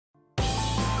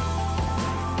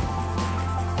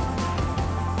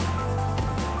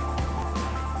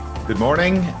Good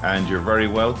morning, and you're very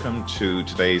welcome to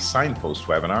today's Signpost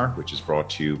webinar, which is brought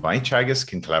to you by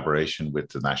Teagasc in collaboration with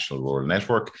the National Rural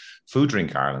Network, Food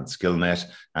Drink Ireland, SkillNet,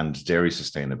 and Dairy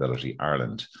Sustainability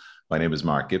Ireland. My name is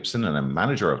Mark Gibson, and I'm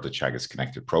manager of the Teagasc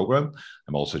Connected programme.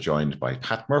 I'm also joined by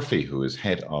Pat Murphy, who is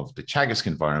head of the Teagasc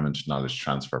Environment Knowledge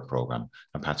Transfer programme,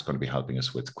 and Pat's going to be helping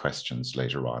us with questions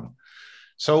later on.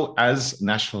 So as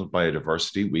National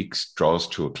Biodiversity Week draws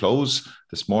to a close,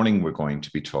 this morning we're going to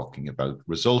be talking about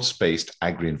results-based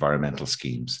agri-environmental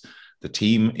schemes. The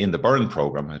team in the Burren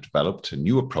programme have developed a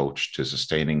new approach to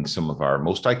sustaining some of our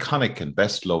most iconic and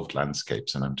best-loved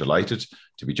landscapes, and I'm delighted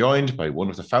to be joined by one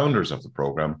of the founders of the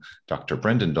programme, Dr.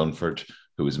 Brendan Dunford,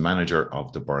 who is manager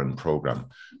of the Burren programme.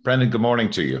 Brendan, good morning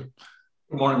to you.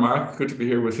 Good morning, Mark. Good to be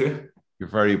here with you. You're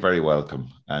very, very welcome.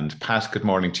 And Pat, good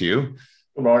morning to you.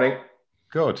 Good morning.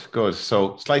 Good, good.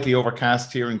 So slightly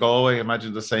overcast here in Galway. I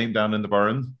imagine the same down in the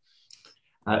Burren.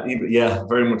 Yeah,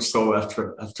 very much so.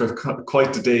 After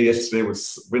quite the day yesterday with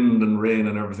wind and rain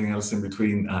and everything else in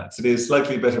between. Today is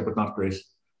slightly better, but not great.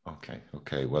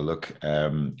 Okay. Well, look,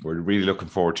 we're really looking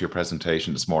forward to your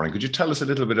presentation this morning. Could you tell us a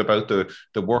little bit about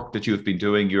the work that you've been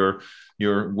doing? You're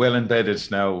well embedded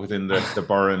now within the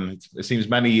Burren. It seems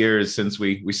many years since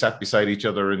we sat beside each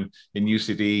other in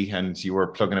UCD and you were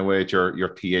plugging away at your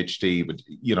PhD, but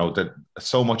you know that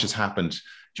so much has happened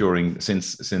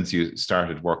since you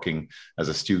started working as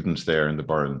a student there in the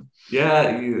Burren.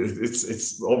 Yeah,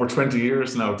 it's over 20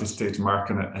 years now at this stage,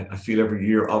 Mark, and I feel every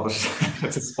year of it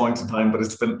at this point in time. But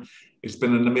it's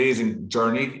been an amazing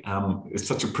journey. It's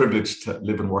such a privilege to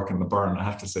live and work in the Burren. I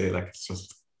have to say, like, it's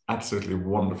just absolutely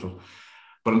wonderful.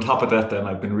 But on top of that, then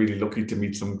I've been really lucky to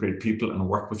meet some great people and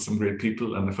work with some great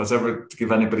people. And if I was ever to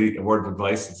give anybody a word of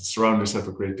advice, it's to surround yourself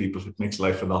with great people. It makes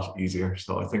life a lot easier.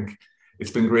 So I think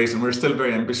it's been great, and we're still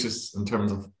very ambitious in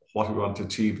terms of what we want to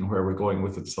achieve and where we're going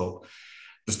with it. So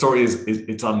the story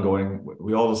it's ongoing.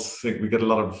 We always think we get a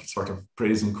lot of sort of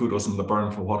praise and kudos in the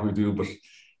Burren for what we do, but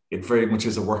it very much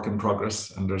is a work in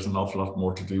progress, and there's an awful lot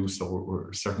more to do. So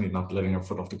we're certainly not letting our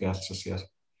foot off the gas just yet.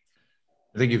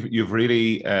 I think you've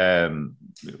really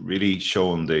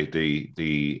shown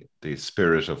the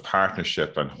spirit of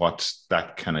partnership and what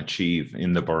that can achieve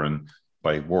in the Burren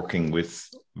by working with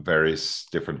various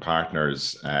different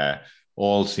partners.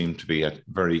 All seem to be at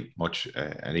very much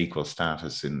an equal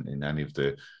status in any of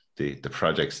the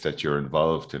projects that you're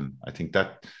involved in. I think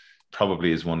that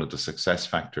probably is one of the success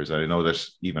factors. I know that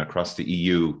even across the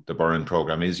EU, the Burren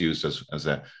programme is used as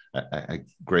a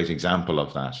great example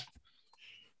of that.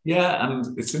 Yeah,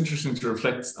 and it's interesting to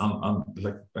reflect on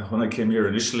like when I came here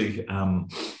initially. I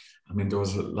mean, there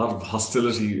was a lot of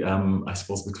hostility, I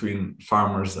suppose, between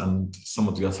farmers and some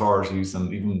of the authorities,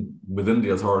 and even within the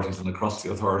authorities and across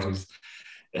the authorities.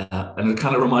 And it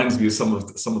kind of reminds me of some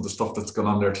of the stuff that's going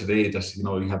on there today. That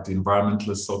you have the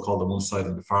environmentalists, so-called, on one side,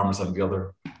 and the farmers on the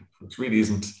other, which really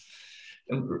isn't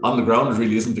on the ground. It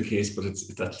really isn't the case, but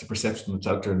that's the perception that's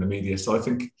out there in the media. So I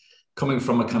think, coming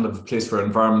from a kind of place where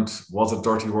environment was a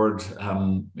dirty word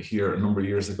here a number of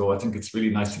years ago, I think it's really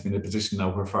nice to be in a position now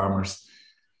where farmers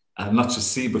not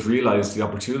just see, but realize the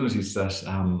opportunities that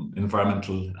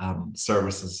environmental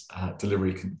services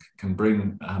delivery can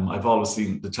bring. I've always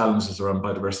seen the challenges around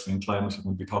biodiversity and climate, and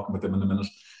we'll be talking about them in a minute,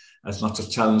 as not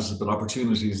just challenges, but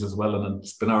opportunities as well. And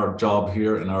it's been our job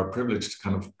here and our privilege to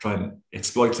kind of try and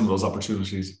exploit some of those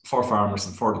opportunities for farmers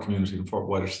and for the community and for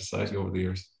wider society over the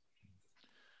years.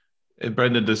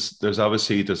 Brendan, there's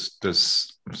obviously there's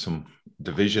some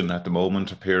division at the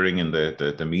moment appearing in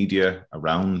the media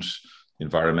around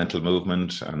environmental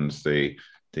movement and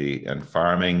and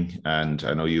farming, and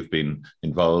I know you've been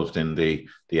involved in the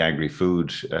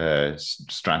agri-food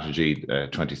strategy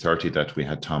 2030 that we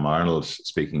had Tom Arnold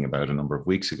speaking about a number of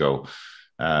weeks ago.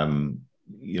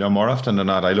 More often than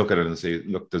not, I look at it and say,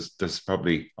 look, there's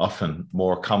probably often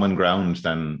more common ground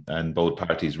than both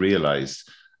parties realise.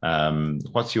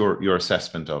 What's your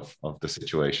assessment of the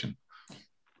situation?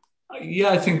 Yeah,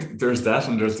 I think there's that,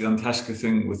 and there's the Antashka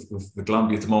thing with the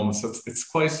Glomby at the moment. So it's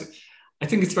quite, I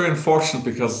think it's very unfortunate,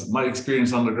 because my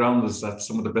experience on the ground is that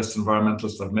some of the best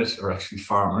environmentalists I've met are actually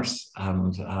farmers,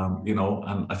 and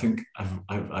and I think I've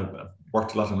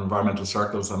worked a lot in environmental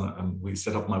circles, and we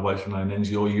set up, my wife and I, an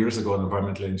NGO years ago, an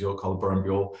environmental NGO called Burren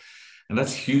Bio, and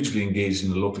that's hugely engaged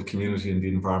in the local community and the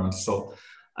environment. So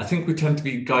I think we tend to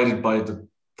be guided by the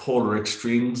polar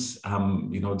extremes,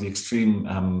 the extreme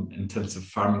intensive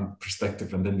farming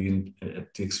perspective, and then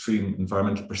the extreme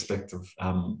environmental perspective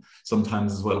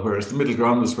sometimes as well, whereas the middle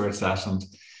ground is where it's at. And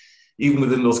even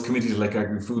within those committees like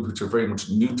agri-food, which are very much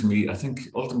new to me, I think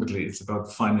ultimately it's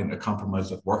about finding a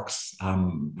compromise that works,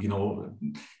 and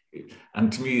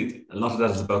to me, a lot of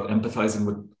that is about empathizing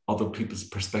with other people's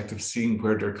perspective, seeing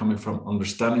where they're coming from,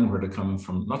 understanding where they're coming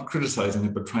from, not criticizing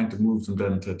it, but trying to move them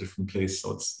then to a different place.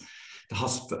 So it's the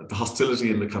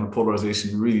hostility and the kind of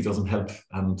polarization really doesn't help,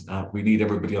 and we need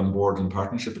everybody on board in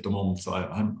partnership at the moment. So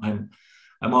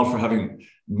I'm all for having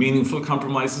meaningful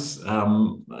compromises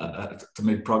to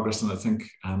make progress, and I think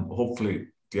hopefully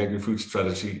the agri-food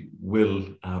strategy will.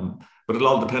 But it'll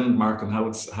all depend, Mark, on how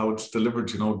it's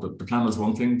delivered. You know, the plan is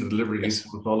one thing, the delivery is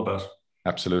what it's all about.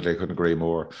 Absolutely, I couldn't agree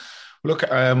more. Look,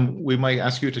 we might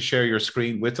ask you to share your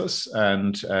screen with us,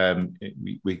 and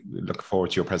we look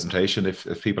forward to your presentation.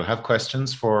 If people have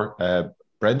questions for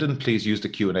Brendan, please use the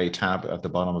Q&A tab at the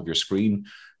bottom of your screen.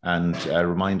 And a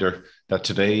reminder that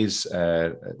today's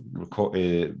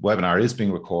webinar is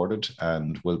being recorded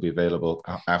and will be available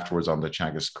afterwards on the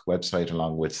Teagasc website,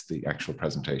 along with the actual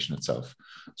presentation itself.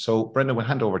 So, Brendan, we'll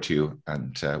hand over to you,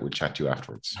 and we'll chat to you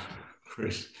afterwards.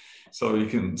 Great. So you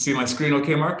can see my screen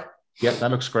okay, Mark? Yeah, that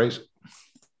looks great.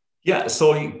 Yeah,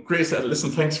 so great.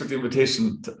 Listen, thanks for the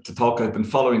invitation to talk. I've been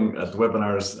following the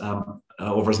webinars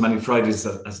over as many Fridays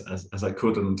as I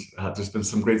could, and there's been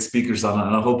some great speakers on it,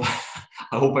 and I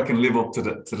hope I can live up to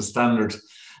the standard.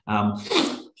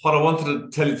 What I wanted to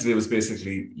tell you today was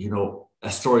basically, you know,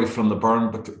 a story from the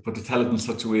Burn, but to tell it in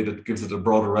such a way that gives it a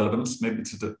broader relevance, maybe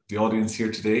to the audience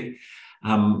here today.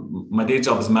 My day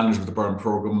job is manager of the Burn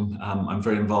programme. I'm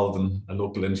very involved in a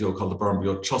local NGO called the Burn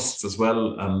Bio Trusts as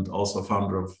well, and also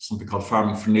founder of something called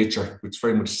Farming for Nature, which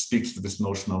very much speaks to this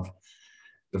notion of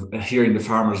hearing the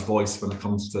farmer's voice when it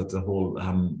comes to the whole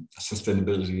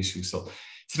sustainability issue. So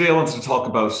today I wanted to talk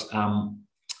about,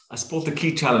 I suppose the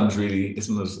key challenge really,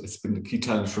 isn't it? It's been the key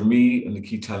challenge for me and the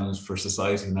key challenge for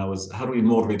society now is how do we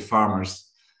motivate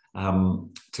farmers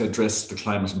to address the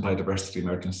climate and biodiversity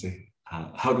emergency?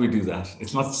 How do we do that?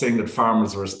 It's not saying that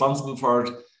farmers are responsible for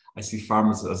it. I see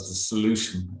farmers as the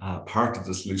solution, part of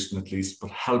the solution at least,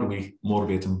 but how do we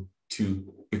motivate them to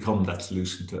become that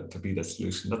solution, to be that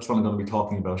solution? That's what I'm going to be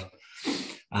talking about.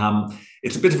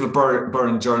 It's a bit of a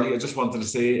burning journey. I just wanted to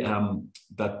say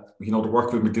that, you know, the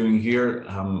work we've been doing here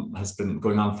has been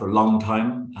going on for a long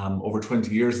time, over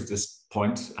 20 years at this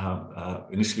point,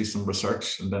 initially some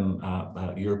research and then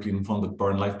a European funded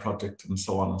Burn Life project and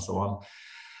so on and so on.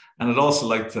 And I'd also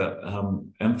like to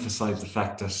emphasize the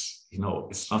fact that, you know,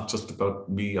 it's not just about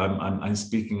me. I'm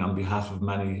speaking on behalf of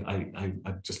many.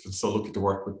 I've just been so lucky to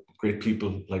work with great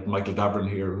people like Michael Dabrin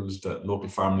here, who's the local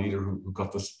farm leader who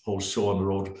got this whole show on the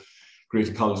road. Great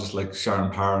ecologists like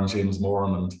Sharon Parr and James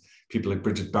Moran and people like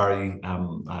Bridget Barry,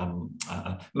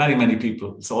 many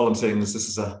people. So all I'm saying is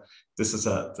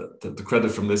the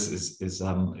credit from this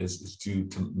is due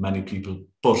to many people,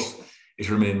 but it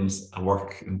remains a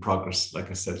work in progress, like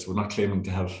I said. So we're not claiming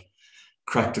to have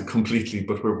cracked it completely,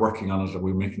 but we're working on it and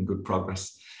we're making good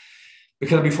progress.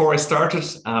 Because before I started,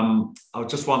 I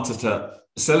just wanted to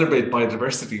celebrate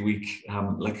Biodiversity Week.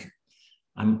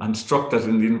 I'm struck that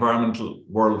in the environmental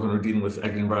world, when we're dealing with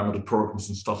agri-environmental programs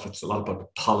and stuff, it's a lot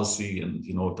about policy and,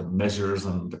 you know, the measures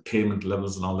and the payment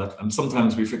levels and all that. And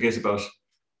sometimes we forget about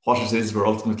what it is we're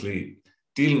ultimately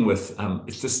dealing with.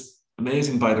 It's this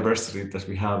amazing biodiversity that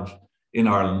we have in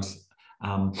Ireland.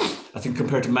 I think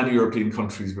compared to many European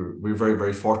countries, we're very,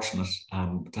 very fortunate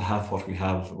to have what we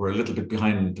have. We're a little bit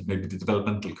behind maybe the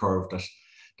developmental curve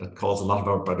that caused a lot of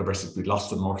our biodiversity to be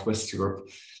lost in Northwest Europe.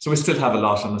 So we still have a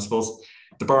lot, and I suppose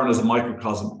the Burn is a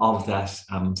microcosm of that.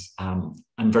 And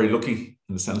I'm very lucky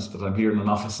in the sense that I'm here in an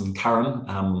office in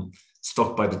Carron,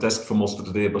 stuck by the desk for most of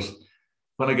the day, but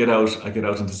when I get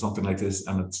out into something like this,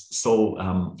 and it's so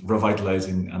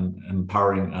revitalizing and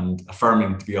empowering and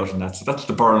affirming to be out in that. So that's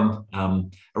the Burn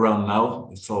around now.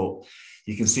 So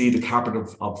you can see the carpet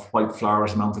of white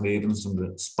flowers, mountain avens, and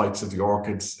the spikes of the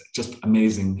orchids. Just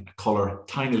amazing color,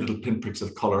 tiny little pinpricks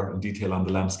of color and detail on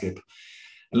the landscape.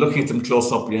 And looking at them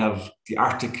close up, we have the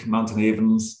Arctic mountain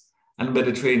avens and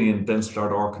Mediterranean dense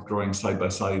flowered orchid growing side by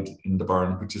side in the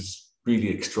Burn, which is really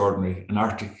extraordinary. An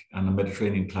Arctic and a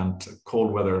Mediterranean plant, a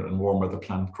cold weather and warm weather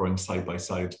plant growing side by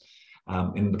side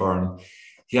in the Burn.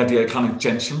 You have the iconic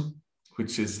gentian,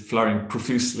 which is flowering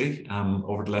profusely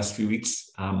over the last few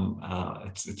weeks.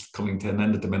 It's coming to an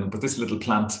end at the minute, but this little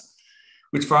plant,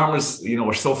 which farmers, you know,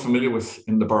 are so familiar with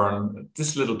in the Burn,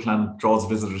 this little plant draws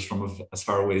visitors from as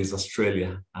far away as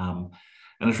Australia.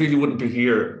 And it really wouldn't be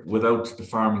here without the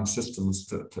farming systems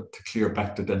to clear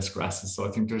back the dense grasses. So I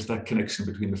think there's that connection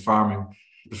between the farming,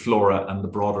 the flora, and the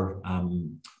broader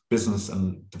business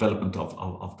and development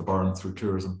of the Burn through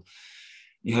tourism.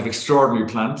 You have extraordinary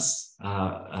plants.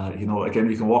 You know, again,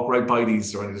 you can walk right by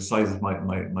these. They're only the size of my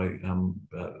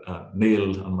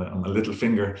nail on my little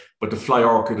finger. But the fly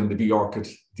orchid and the bee orchid,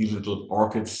 these little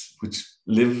orchids which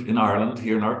live in Ireland,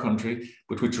 here in our country,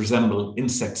 but which resemble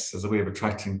insects as a way of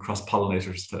attracting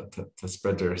cross-pollinators to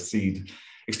spread their seed.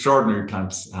 Extraordinary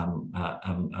plants,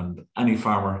 and any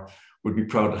farmer would be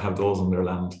proud to have those on their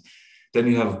land. Then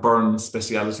you have burn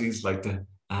specialities like the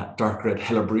dark red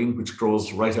hellebrine, which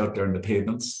grows right out there in the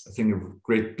pavements, a thing of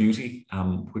great beauty,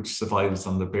 which survives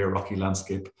on the bare rocky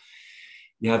landscape.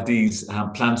 You have these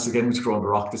plants again, which grow on the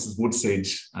rock. This is wood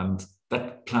sage, and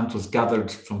that plant was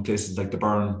gathered from places like the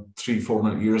Burn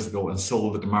 300-400 years ago and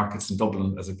sold at the markets in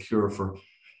Dublin as a cure for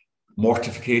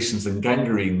mortifications and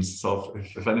gangrenes. So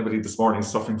if anybody this morning is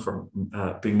suffering from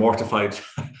being mortified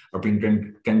or being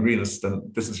gangrenous, then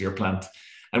this is your plant.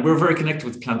 And we're very connected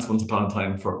with plants once upon a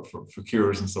time for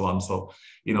cures and so on. So,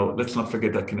 you know, let's not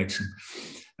forget that connection.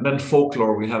 And then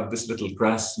folklore, we have this little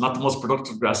grass, not the most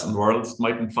productive grass in the world. It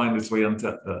mightn't find its way onto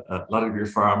a lot of your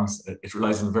farms. It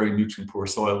relies on very nutrient-poor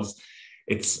soils.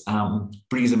 It's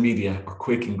Brisa media, or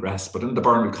quaking grass, but in the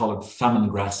Burn we call it famine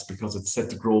grass because it's set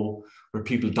to grow where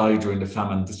people die during the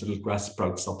famine. This little grass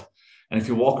sprouts up. And if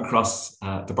you walk across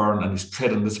the Burn and you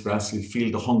tread on this grass, you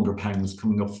feel the hunger pangs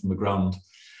coming up from the ground.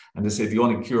 And they say the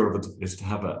only cure of it is to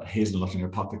have a hazelnut in your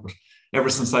pocket. But ever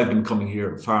since I've been coming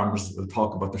here, farmers will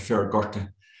talk about the fair gorta.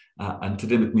 And to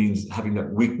them, it means having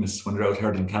that weakness when you're out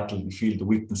herding cattle. You feel the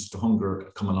weakness, the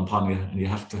hunger coming upon you, and you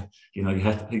have to, you know, you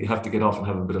have to get off and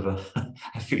have a bit of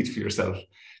a feed for yourself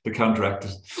to counteract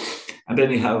it. And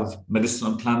then you have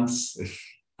medicinal plants.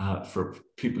 For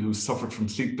people who suffered from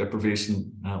sleep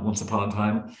deprivation once upon a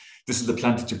time, this is the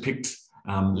plant that you picked.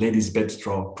 Ladies'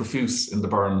 bedstraw, profuse in the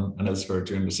Burn and elsewhere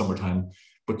during the summertime,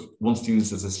 but once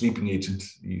used as a sleeping agent,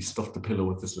 you stuff the pillow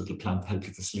with this little plant to help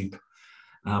you to sleep.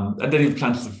 And then you have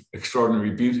plants of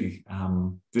extraordinary beauty.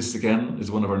 This again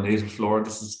is one of our native flora.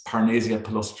 This is Parnasia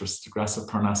palustris, the grass of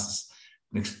Parnassus,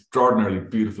 an extraordinarily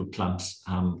beautiful plant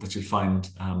that you find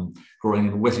growing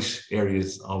in wettish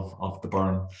areas of the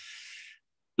Burn.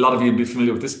 A lot of you will be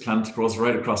familiar with this plant. It grows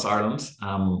right across Ireland.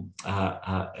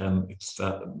 It's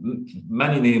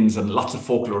many names and lots of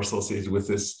folklore associated with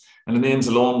this. And the names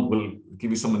alone will give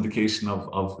you some indication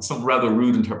of some rather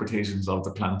rude interpretations of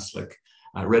the plants, like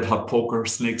red hot poker,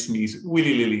 snake's meat,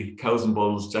 willy lily, cows and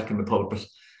bulls, jack in the pulpit.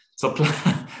 So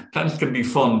plants can be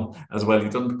fun as well.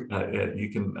 You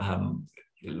can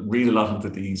read a lot into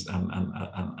these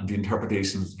and the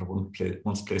interpretations that are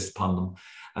once placed upon them.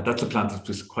 That's a plant that's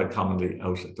just quite commonly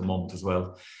out at the moment as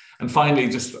well. And finally,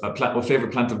 just a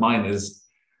favorite plant of mine is,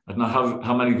 I don't know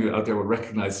how many of you out there will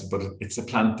recognize it, but it's a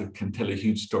plant that can tell a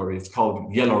huge story. It's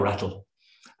called yellow rattle.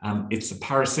 It's a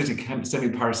parasitic,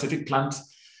 semi-parasitic plant.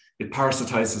 It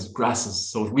parasitizes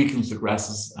grasses, so it weakens the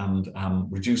grasses and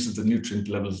reduces the nutrient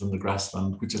levels in the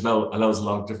grassland, which allows a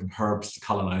lot of different herbs to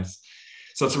colonize.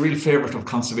 So it's a real favorite of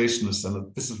conservationists,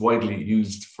 and this is widely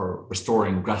used for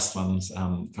restoring grasslands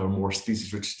to a more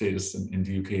species-rich status in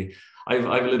the UK. I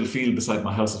have a little field beside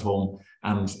my house at home,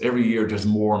 and every year there's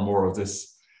more and more of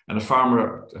this. And a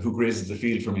farmer who grazes the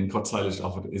field for me and cuts silage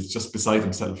off it is just beside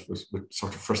himself with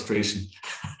sort of frustration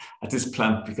at this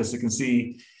plant, because they can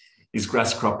see his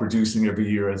grass crop reducing every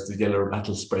year as the yellow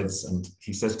rattle spreads. And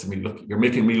he says to me, "Look, you're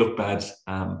making me look bad.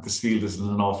 This field is in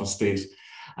an awful state."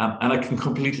 And I can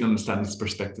completely understand his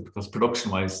perspective, because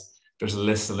production-wise, there's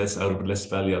less out of it, less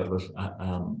value out of it.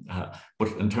 But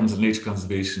in terms of nature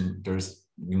conservation, there's,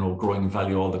 you know, growing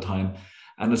value all the time.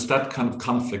 And it's that kind of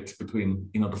conflict between,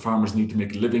 you know, the farmers need to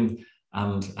make a living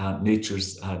and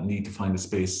nature's need to find a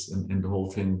space in the whole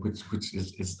thing, which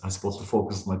is, I suppose, the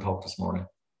focus of my talk this morning.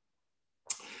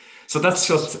 So that's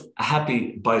just a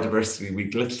happy Biodiversity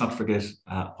Week. Let's not forget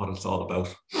what it's all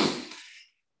about.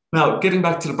 Now, getting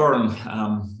back to the Burn,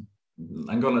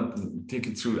 I'm going to take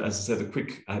you through, as I said, a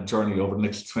quick journey over the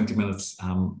next 20 minutes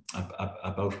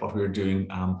about what we're doing.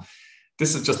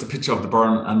 This is just a picture of the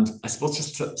Burn, and I suppose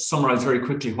just to summarize very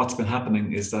quickly what's been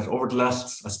happening is that over the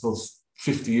last, I suppose,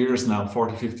 50 years now,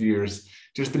 40, 50 years,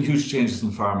 there's been huge changes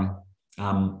in farming.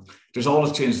 There's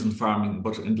always changes in farming,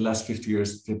 but in the last 50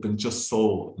 years, they've been just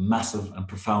so massive and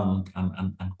profound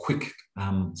and quick,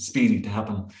 speedy to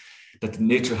happen, that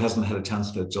nature hasn't had a chance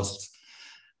to adjust.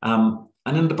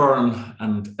 And in the Burn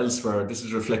and elsewhere, this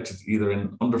is reflected either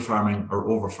in under-farming or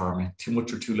over-farming, too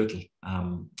much or too little.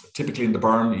 Typically in the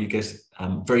Burn, you get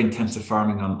very intensive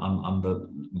farming on the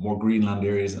more greenland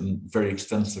areas and very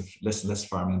extensive, less and less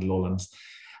farming in the lowlands.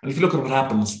 And if you look at what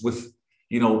happens with,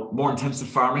 you know, more intensive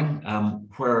farming,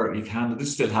 where you can,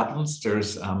 this still happens,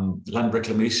 there's land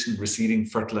reclamation, reseeding,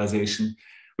 fertilization,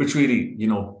 which really, you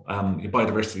know, your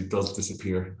biodiversity does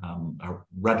disappear or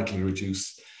radically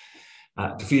reduce.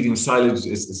 Defeating silage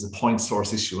is a point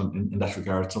source issue in that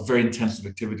regard. So very intensive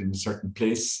activity in a certain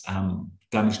place,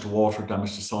 damage to water,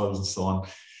 damage to soils and so on.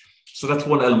 So that's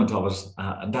one element of it.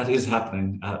 And that is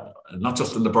happening, not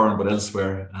just in the Burren, but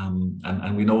elsewhere.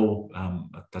 And we know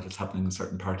that it's happening in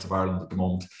certain parts of Ireland at the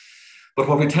moment. But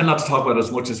what we tend not to talk about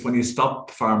as much is when you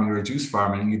stop farming or reduce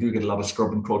farming, you do get a lot of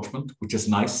scrub encroachment, which is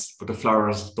nice, but the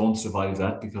flowers don't survive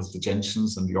that because the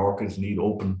gentians and the orchids need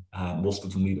open, most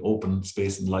of them need open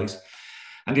space and light.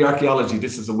 And the archaeology,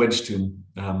 this is a wedge tomb,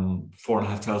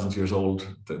 4,500 years old.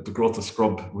 The growth of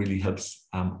scrub really helps,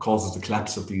 causes the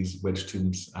collapse of these wedge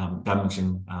tombs,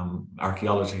 damaging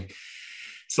archaeology.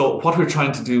 So what we're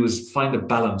trying to do is find a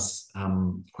balance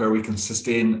where we can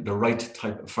sustain the right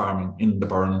type of farming in the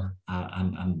Burren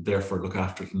and therefore look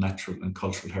after the natural and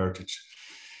cultural heritage.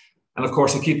 And of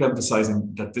course, I keep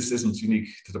emphasizing that this isn't unique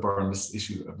to the Burren, this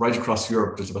issue. Right across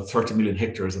Europe, there's about 30 million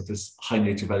hectares of this high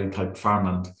nature value type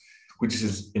farmland, which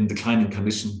is in declining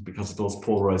condition because of those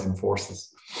polarizing forces.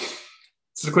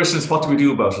 So the question is, what do we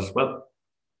do about it? Well,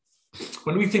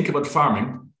 when we think about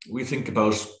farming, we think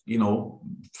about, you know,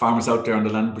 farmers out there on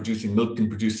the land producing milk and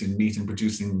producing meat and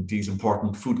producing these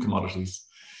important food commodities.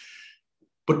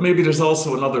 But maybe there's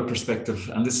also another perspective,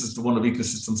 and this is the one of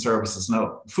ecosystem services.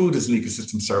 Now, food is an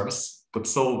ecosystem service, but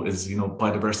so is, you know,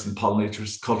 biodiversity and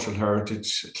pollinators, cultural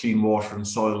heritage, clean water and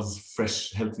soils,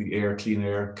 fresh, healthy air, clean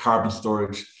air, carbon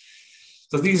storage.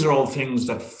 So these are all things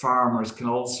that farmers can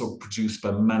also produce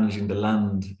by managing the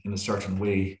land in a certain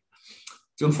way.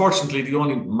 So unfortunately, the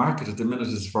only market at the minute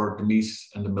is for the meat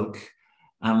and the milk.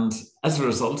 And as a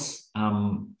result,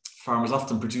 farmers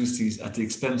often produce these at the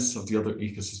expense of the other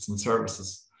ecosystem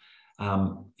services.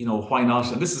 You know, why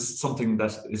not? And this is something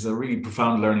that is a really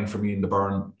profound learning for me in the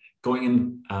Burren, going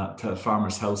in to a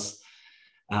farmer's house,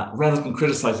 rather than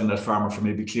criticizing that farmer for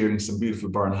maybe clearing some beautiful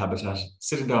Burren habitat,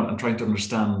 sitting down and trying to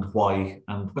understand why.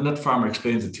 And when that farmer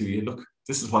explains it to you, look,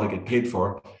 this is what I get paid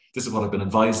for, this is what I've been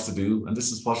advised to do, and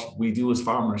this is what we do as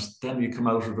farmers, then you come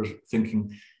out of it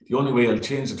thinking, the only way I'll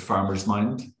change the farmer's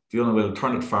mind, the only way I'll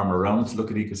turn the farmer around to look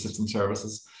at ecosystem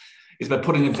services is by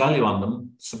putting a value on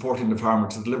them, supporting the farmer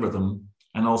to deliver them,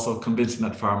 and also convincing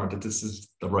that farmer that this is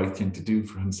the right thing to do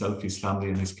for himself, his family,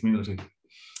 and his community.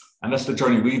 And that's the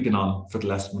journey we've been on for the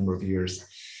last number of years.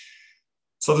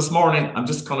 So this morning, I'm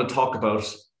just going to talk about,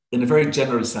 in a very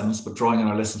general sense, but drawing on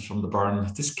our lessons from the Burren,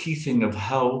 this key thing of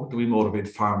how do we motivate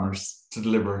farmers to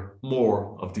deliver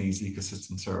more of these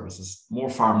ecosystem services, more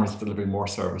farmers delivering more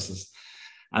services.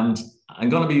 And I'm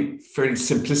going to be fairly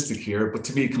simplistic here, but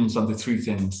to me, it comes down to three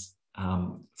things.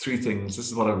 This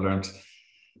is what I've learned.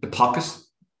 The pocket,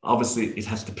 obviously, it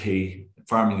has to pay.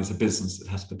 Farming is a business, it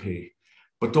has to pay.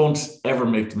 But don't ever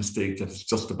make the mistake that it's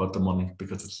just about the money,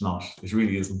 because it's not. It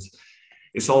really isn't.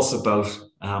 It's also about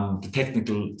the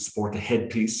technical support, the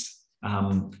headpiece,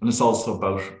 and it's also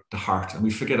about the heart. And we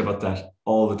forget about that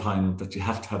all the time, that you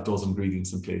have to have those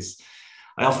ingredients in place.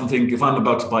 I often think if I'm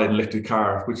about to buy an electric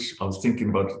car, which I was thinking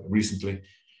about recently,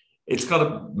 it's got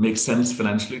to make sense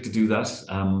financially to do that.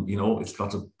 You know, it's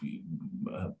got to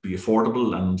be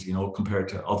affordable and, you know, compared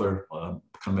to other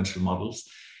conventional models.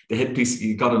 The headpiece,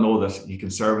 you got to know that you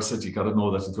can service it. You got to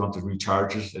know that if you want to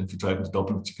recharge it, and if you're driving to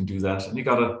Dublin, you can do that. And you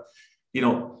got to, you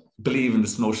know, believe in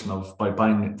this notion of, by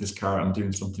buying this car, I'm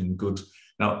doing something good.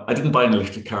 Now, I didn't buy an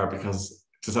electric car because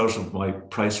it was out of my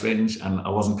price range, and I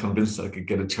wasn't convinced that I could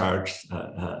get it charged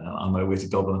on my way to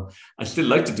Dublin. I still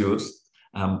like to do it,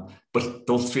 but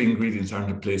those three ingredients aren't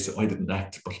in place, so I didn't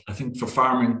act. But I think for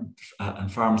farming and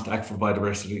farmers to act for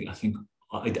biodiversity, I think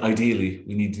ideally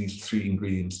we need these three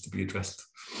ingredients to be addressed.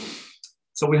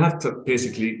 So we have to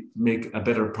basically make a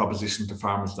better proposition to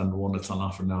farmers than the one that's on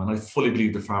offer now. And I fully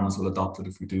believe the farmers will adopt it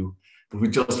if we do, but we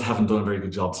just haven't done a very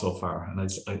good job so far. And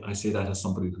I say that as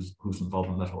somebody who's involved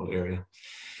in that whole area.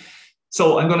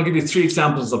 So I'm going to give you three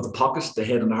examples of the pocket, the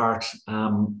head and the heart.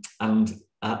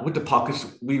 With the pocket,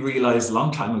 we realized a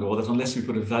long time ago that unless we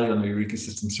put a value on our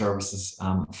ecosystem services,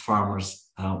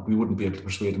 farmers, we wouldn't be able to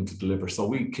persuade them to deliver. So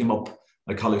we came up,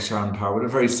 my colleague Sharon Power, with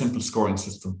a very simple scoring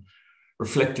system,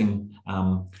 reflecting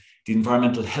the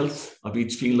environmental health of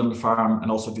each field on the farm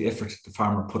and also the effort the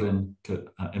farmer put in to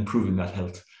improving that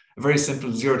health. A very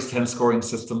simple 0 to 10 scoring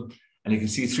system. And you can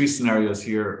see three scenarios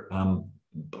here,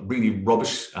 really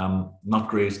rubbish, not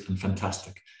great, and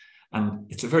fantastic. And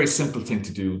it's a very simple thing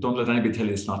to do. Don't let anybody tell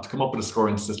you it's not. To come up with a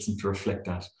scoring system to reflect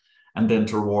that, and then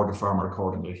to reward the farmer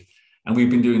accordingly. And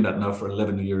we've been doing that now for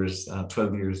 11 years,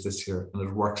 12 years this year, and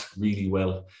it works really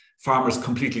well. Farmers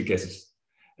completely get it.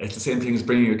 It's the same thing as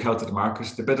bringing your cow to the market.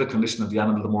 The better condition of the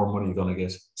animal, the more money you're going to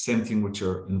get. Same thing with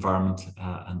your environment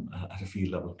and at a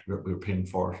field level, we're paying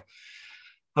for it.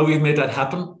 How we've made that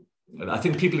happen? I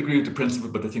think people agree with the principle,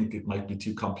 but I think it might be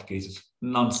too complicated.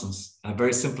 Nonsense. A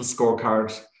very simple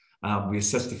scorecard. We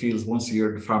assess the fields once a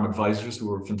year. The farm advisors,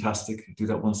 who are fantastic, do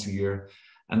that once a year.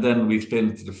 And then we explain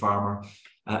it to the farmer.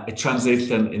 It translates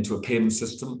then into a payment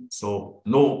system. So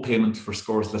no payment for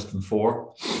scores less than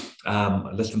 4,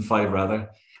 less than 5 rather.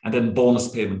 And then bonus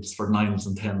payments for 9s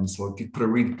and 10s. So you put a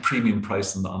really premium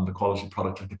price on the quality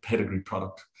product, like a pedigree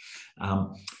product.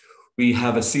 We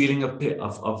have a ceiling of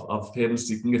payments.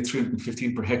 You can get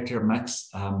 315 per hectare max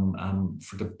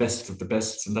for the best of the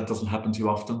best, and that doesn't happen too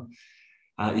often.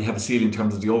 You have a ceiling in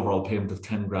terms of the overall payment of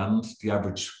 10 grand. The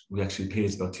average we actually pay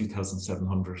is about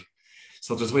 2,700.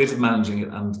 So there's ways of managing it.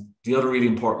 And the other really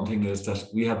important thing is that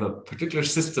we have a particular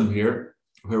system here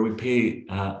where we pay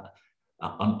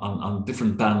on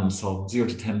different bands. So 0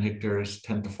 to 10 hectares,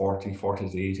 10 to 40, 40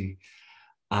 to 80.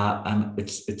 And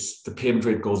it's the payment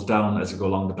rate goes down as you go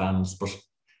along the bands. But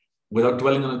without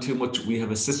dwelling on it too much, we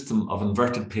have a system of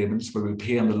inverted payments where we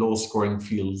pay on the lowest scoring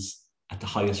fields at the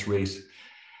highest rate.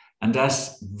 And that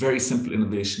very simple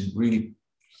innovation really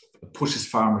pushes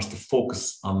farmers to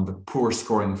focus on the poor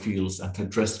scoring fields and to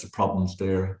address the problems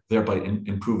there, thereby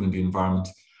improving the environment.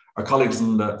 Our colleagues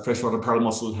in the freshwater pearl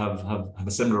mussel have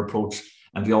a similar approach,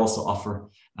 and they also offer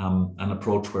an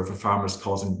approach where if a farmer is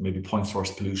causing maybe point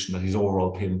source pollution, that his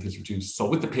overall payment is reduced. So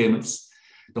with the payments,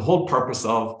 the whole purpose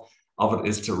of it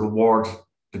is to reward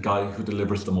the guy who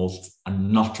delivers the most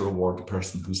and not to reward the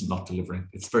person who's not delivering.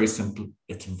 It's very simple.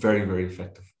 It's very, very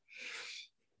effective.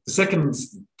 The second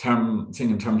thing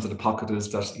in terms of the pocket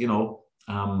is that, you know,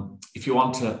 if you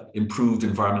want to improve the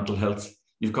environmental health,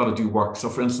 you've got to do work. So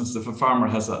for instance, if a farmer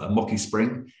has a mucky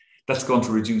spring, that's going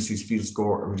to reduce his field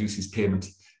score or reduce his payment.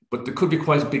 But there could be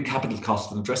quite a big capital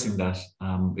cost in addressing that.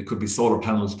 It could be solar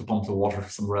panels to pump the water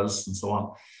somewhere else and so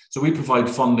on. So we provide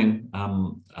funding,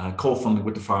 co-funding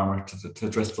with the farmer to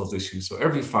address those issues. So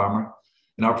every farmer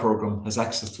in our program has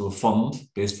access to a fund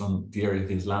based on the area of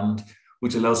his land,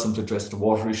 which allows them to address the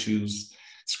water issues,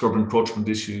 scrub encroachment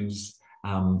issues,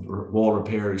 wall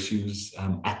repair issues,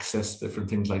 access, different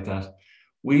things like that.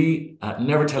 We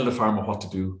never tell the farmer what to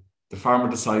do. The farmer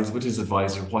decides with his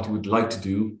advisor what he would like to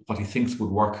do, what he thinks would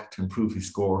work to improve his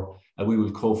score, and we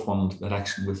will co-fund that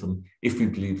action with him if we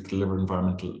believe it will deliver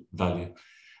environmental value.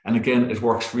 And again, it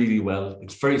works really well.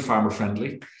 It's very farmer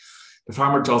friendly. The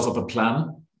farmer draws up a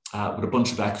plan with a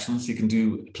bunch of actions. He can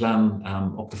do a plan,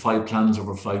 up to 5 plans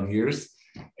over 5 years.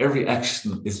 Every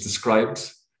action is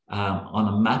described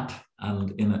on a map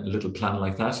and in a little plan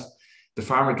like that. The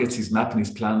farmer gets his map and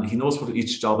his plan. He knows what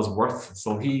each job is worth.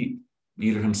 So he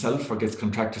either himself or gets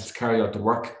contractors to carry out the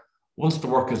work. Once the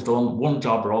work is done, one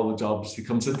job or all the jobs, he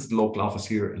comes into the local office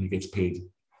here and he gets paid.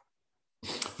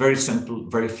 Very simple,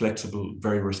 very flexible,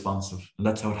 very responsive. And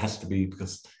that's how it has to be,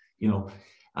 because, you know,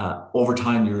 over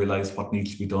time you realize what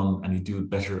needs to be done and you do it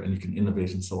better and you can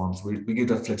innovate and so on. So we give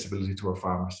that flexibility to our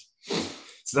farmers.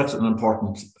 So that's an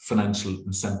important financial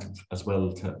incentive as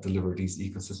well to deliver these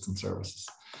ecosystem services.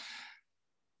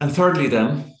 And thirdly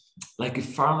then, like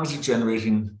if farmers are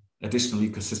generating additional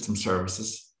ecosystem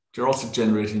services, they're also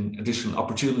generating additional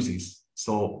opportunities.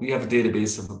 So we have a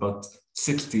database of about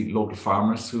 60 local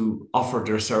farmers who offer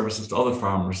their services to other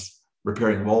farmers,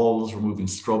 repairing walls, removing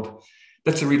scrub.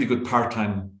 That's a really good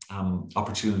part-time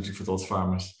opportunity for those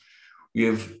farmers. We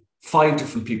have 5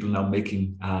 different people now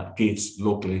making gates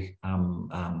locally,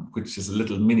 which is a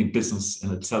little mini business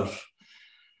in itself.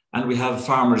 And we have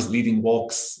farmers leading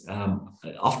walks,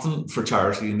 often for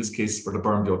charity, in this case for the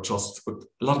Burn Bio Trust, but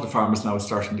a lot of the farmers now are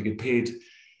starting to get paid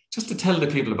just to tell the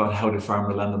people about how they farm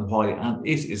their land and why. And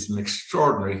it is an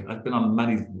extraordinary, I've been on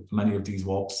many of these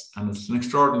walks, and it's an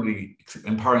extraordinarily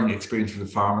empowering experience for the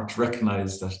farmer to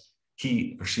recognize that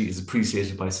he or she is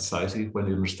appreciated by society when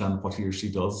they understand what he or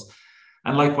she does.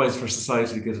 And likewise for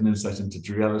society to get an insight into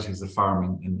the realities of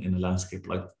farming in a landscape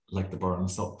like the Burn.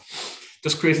 So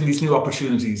just creating these new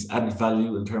opportunities, added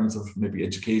value in terms of maybe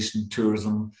education,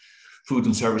 tourism, food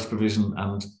and service provision.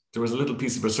 And there was a little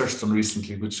piece of research done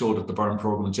recently which showed that the Burn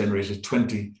programme generated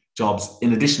 20 jobs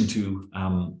in addition to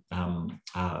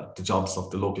the jobs of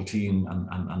the local team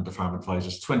and the farm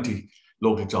advisors. 20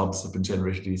 local jobs have been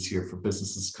generated each year for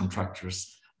businesses,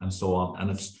 contractors, and so on.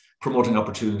 And it's promoting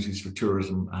opportunities for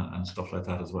tourism and stuff like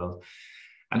that as well.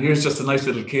 And here's just a nice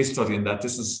little case study in that.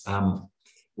 This is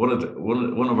one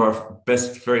of our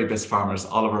very best farmers,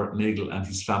 Oliver Nagel and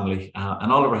his family.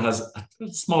 And Oliver has a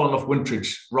small enough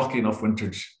winterage, rocky enough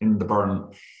winterage in the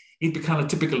Burn. He'd be kind of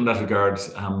typical in that regard.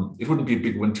 It wouldn't be a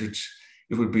big winterage.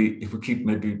 it would keep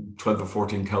maybe 12 or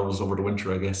 14 cows over the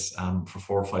winter, I guess, for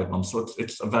 4 or 5 months. So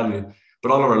it's a value.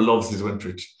 But Oliver loves his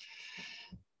winterage.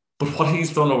 But what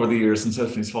he's done over the years, himself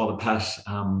and his father Pat,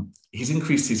 he's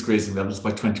increased his grazing levels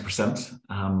by 20%.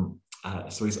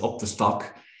 So he's upped the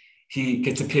stock. He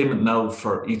gets a payment now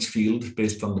for each field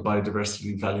based on the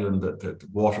biodiversity value and the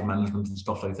water management and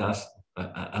stuff like that.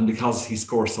 And because he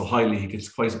scores so highly, he gets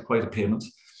quite a payment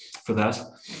for that.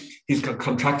 He's got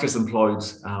contractors employed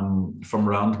from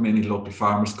around, mainly local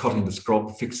farmers, cutting the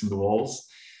scrub, fixing the walls,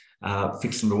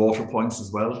 fixing the water points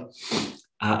as well.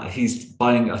 He's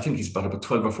buying, I think he's bought about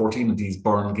 12 or 14 of these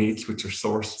burn gates, which are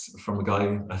sourced from a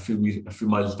guy a few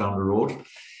miles down the road.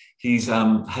 He's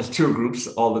has tour groups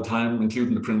all the time,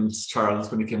 including the Prince Charles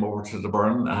when he came over to the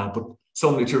burn, but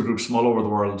so many tour groups from all over the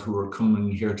world who are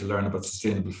coming here to learn about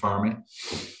sustainable farming.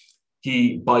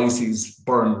 He buys his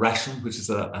burn ration, which is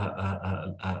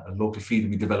a local feed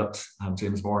we developed,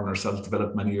 James Moore and ourselves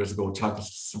developed many years ago, Chocolate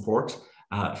Support,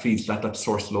 feeds that's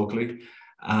sourced locally.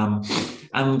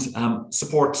 And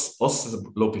supports us as a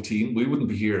local team. We wouldn't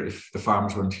be here if the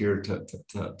farmers weren't here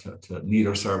to need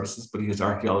our services, but he has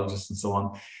archaeologists and so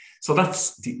on. So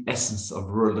that's the essence of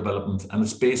rural development, and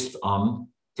it's based on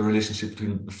the relationship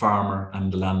between the farmer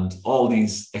and the land. All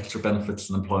these extra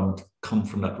benefits and employment come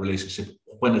from that relationship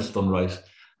when it's done right.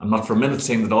 I'm not for a minute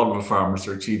saying that all of the farmers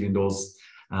are achieving those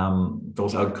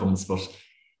outcomes, but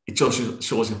it shows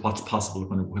you what's possible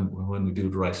when we do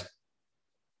it right.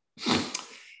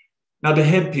 Now, the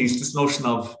head piece, this notion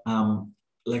of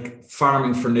like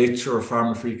farming for nature or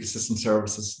farming for ecosystem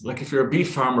services. Like if you're a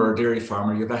beef farmer or a dairy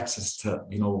farmer, you have access to,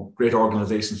 great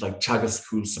organizations like Teagasc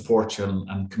who support you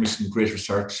and commission great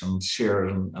research and share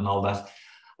and all that.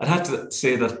 I'd have to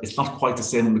say that it's not quite the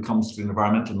same when it comes to the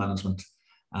environmental management.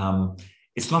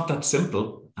 It's not that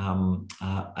simple,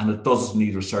 and it does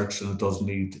need research and it does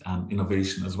need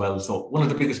innovation as well. So one of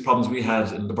the biggest problems we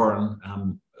had in the burn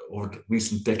over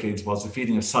recent decades was the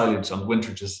feeding of silage on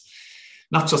winterage,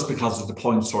 not just because of the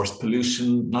point source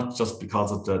pollution, not just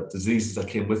because of the diseases that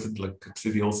came with it, like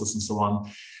coccidiosis and so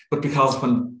on, but because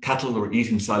when cattle were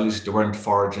eating silage, they weren't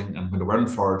foraging, and when they weren't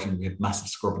foraging, we had massive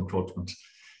scrub encroachment.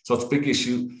 So it's a big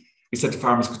issue. We said to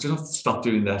farmers, could you not stop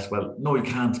doing that? Well, no, you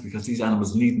can't, because these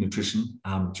animals need nutrition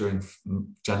during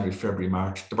January, February,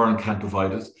 March. The burn can't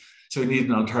provide it. So we need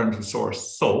an alternative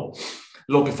source. So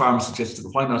local farmers suggested,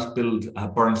 why not build a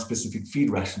burn-specific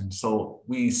feed ration? So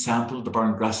we sampled the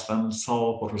burn grassland,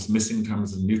 saw what was missing in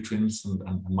terms of nutrients and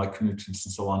micronutrients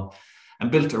and so on,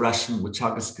 and built a ration with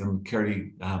Teagasc and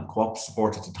Kerry Co-op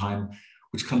support at the time,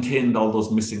 which contained all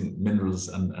those missing minerals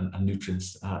and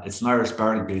nutrients. It's an Irish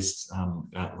barley-based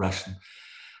ration.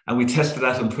 And we tested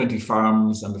that on 20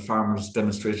 farms, and the farmers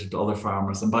demonstrated to other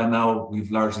farmers. And by now,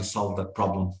 we've largely solved that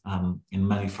problem in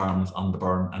many farms on the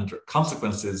burn. And the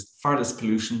consequence is far less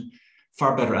pollution,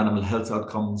 far better animal health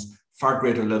outcomes, far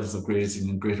greater levels of grazing,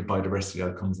 and greater biodiversity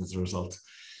outcomes as a result.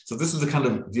 So this is the kind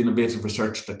of the innovative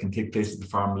research that can take place at the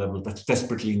farm level that's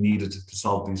desperately needed to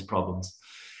solve these problems.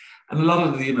 And a lot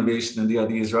of the innovation and the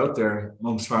ideas are out there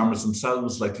amongst farmers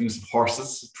themselves, like the use of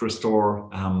horses to restore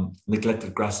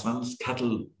neglected grasslands.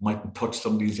 Cattle mightn't touch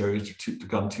some of these areas, they've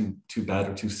gone too bad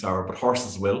or too sour, but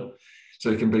horses will. So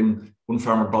you can bring, one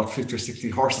farmer brought 50 or 60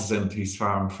 horses into his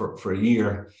farm for a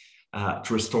year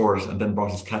to restore it, and then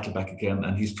brought his cattle back again,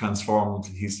 and he's transformed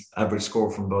his average score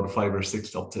from about a 5 or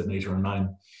 6 up to an 8 or a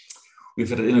 9. We've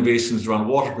had innovations around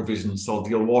water provision. So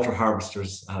the old water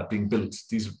harvesters being built,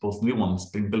 these are both new ones,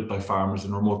 being built by farmers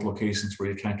in remote locations where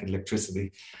you can't get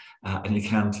electricity and you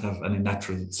can't have any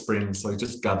natural springs. So you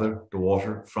just gather the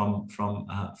water from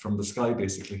the sky,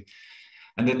 basically.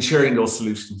 And then sharing those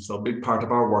solutions. So a big part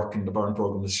of our work in the burn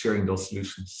program is sharing those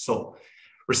solutions. So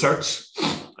research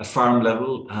at farm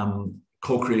level,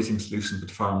 co-creating solutions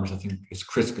with farmers, I think is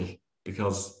critical,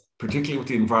 because particularly with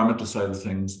the environmental side of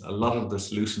things, a lot of the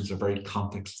solutions are very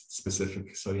context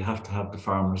specific. So you have to have the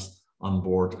farmers on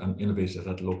board and innovate at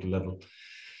that local level.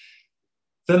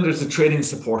 Then there's the training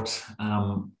support.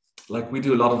 Like we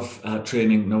do a lot of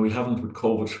training. Now we haven't with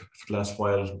COVID for the last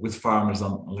while with farmers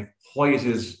on like why it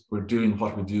is we're doing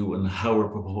what we do and how we're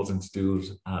proposing to do it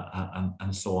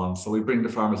and so on. So we bring the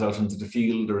farmers out into the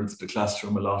field or into the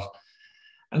classroom a lot.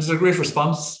 And there's a great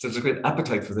response, there's a great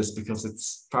appetite for this,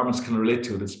 because farmers can relate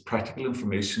to it. It's practical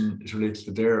information, it relates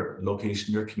to their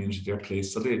location, their community, their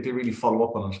place. So they really follow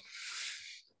up on it.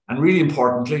 And really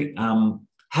importantly,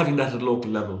 having that at a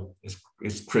local level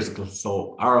is critical.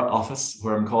 So our office,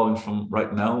 where I'm calling from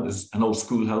right now, is an old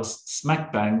schoolhouse,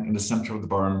 smack bang in the center of the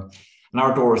burn. And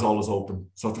our door is always open.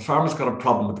 So if the farmer's got a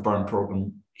problem with the burn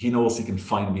program, he knows he can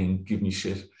find me and give me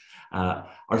shit.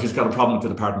 or if he's got a problem with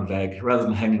the Department of Ag, rather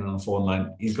than hanging on a phone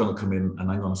line, he's going to come in and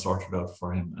I'm going to sort it out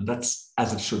for him. And that's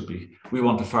as it should be. We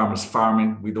want the farmers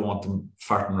farming. We don't want them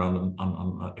farting around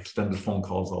on extended phone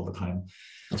calls all the time.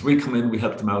 So we come in, we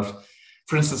help them out.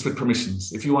 For instance, with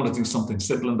permissions. If you want to do something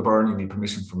simple in the burn, you need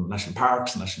permission from national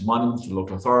parks, national monuments, the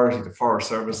local authority, the Forest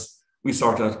Service. We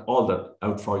sort out all that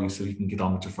out for you so you can get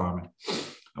on with your farming.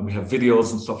 And we have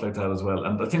videos and stuff like that as well.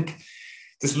 And I think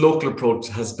this local approach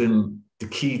has been the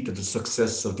key to the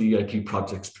success of the EIP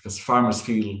projects, because farmers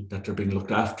feel that they're being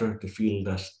looked after. They feel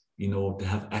that, you know, they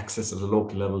have access at a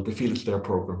local level. They feel it's their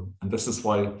program. And this is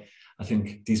why I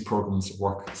think these programs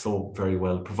work so very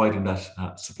well, providing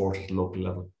that support at the local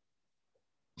level.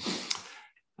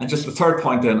 And just the third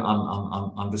point then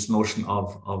on this notion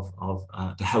of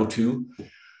the how-to,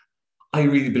 I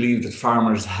really believe that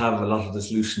farmers have a lot of the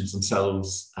solutions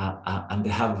themselves, and they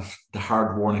have the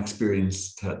hard-won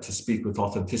experience to speak with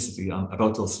authenticity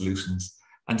about those solutions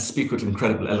and to speak with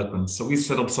incredible eloquence. So we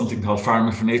set up something called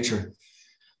Farming for Nature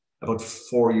about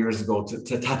 4 years ago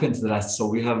to tap into that. So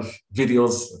we have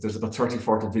videos, there's about 30,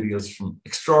 40 videos from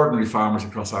extraordinary farmers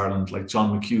across Ireland, like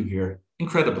John McHugh here.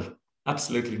 Incredible,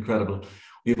 absolutely incredible.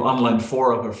 We have online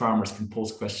fora where farmers can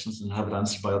post questions and have it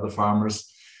answered by other farmers.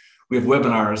 We have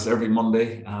webinars every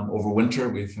Monday over winter.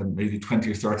 We've had maybe 20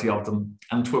 or 30 of them.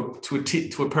 And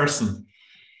to a person,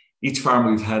 each farmer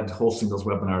we've had hosting those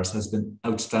webinars has been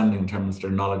outstanding in terms of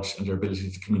their knowledge and their ability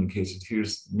to communicate it.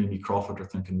 Here's Mimi Crawford, I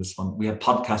think, in this one. We had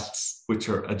podcasts, which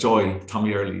are a joy.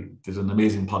 Tommy Early did an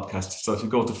amazing podcast. So if you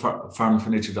go to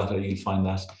farmingfornature.ie, you'll find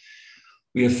that.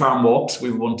 We have farm walks. We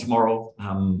have one tomorrow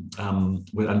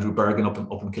with Andrew Bergen up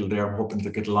in Kildare. I'm hoping to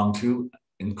get along to.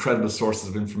 Incredible sources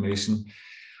of information.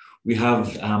 We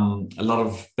have a lot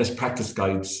of best practice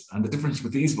guides, and the difference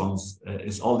with these ones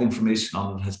is all the information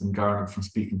on it has been garnered from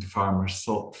speaking to farmers.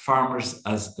 So farmers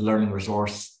as a learning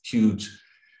resource, huge.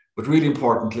 But really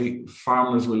importantly,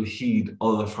 farmers will heed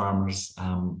other farmers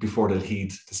before they'll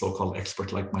heed the so-called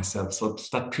expert like myself. So it's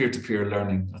that peer-to-peer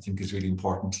learning, I think, is really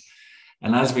important.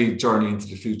 And as we journey into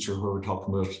the future where we're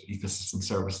talking about ecosystem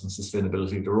service and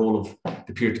sustainability, the role of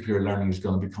the peer-to-peer learning is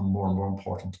going to become more and more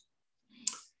important.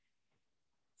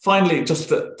 Finally, just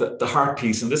the heart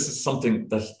piece, and this is something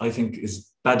that I think is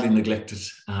badly neglected.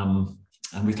 And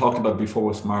we talked about before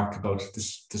with Mark about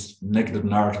this negative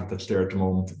narrative that's there at the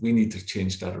moment. We need to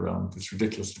change that around. It's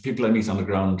ridiculous. The people I meet on the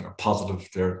ground are positive,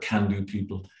 they're can-do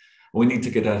people. We need to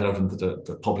get that out into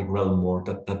the public realm more,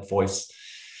 that voice.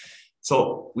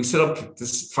 So we set up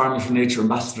this Farming for Nature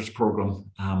Ambassadors program.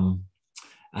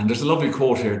 And there's a lovely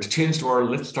quote here: to change the world,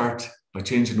 let's start by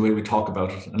changing the way we talk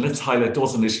about it. And let's highlight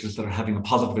those initiatives that are having a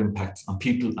positive impact on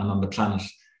people and on the planet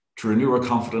to renew our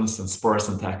confidence and spur us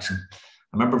into action.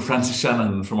 I remember Francis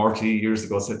Shannon from RTE years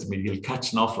ago said to me, you'll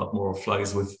catch an awful lot more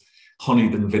flies with honey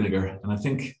than vinegar. And I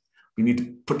think we need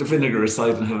to put the vinegar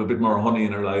aside and have a bit more honey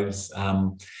in our lives.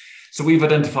 So we've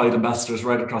identified ambassadors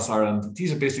right across Ireland.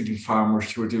 These are basically farmers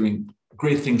who are doing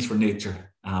great things for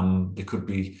nature. They could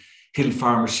be hill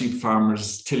farmers, sheep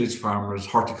farmers, tillage farmers,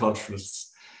 horticulturalists.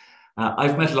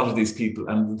 I've met a lot of these people,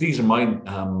 and these are my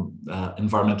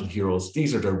environmental heroes.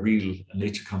 These are the real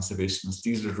nature conservationists.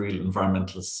 These are the real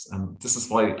environmentalists. And this is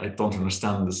why I don't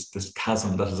understand this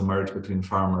chasm that has emerged between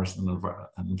farmers and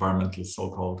environmentalists,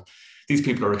 so-called. These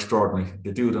people are extraordinary.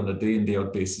 They do it on a day in, day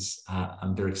out basis,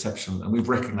 and they're exceptional. And we've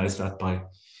recognized that by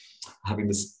having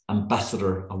this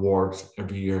ambassador award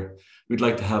every year. We'd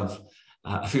like to have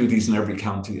a few of these in every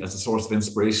county as a source of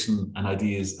inspiration and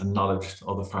ideas and knowledge to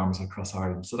other farmers across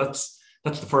Ireland. So that's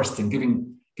the first thing,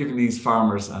 giving these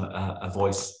farmers a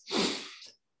voice.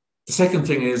 The second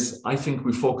thing is, I think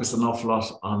we focus an awful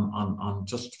lot on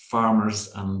just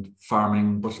farmers and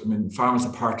farming, but I mean, farmers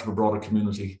are part of a broader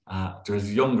community.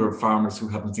 There's younger farmers who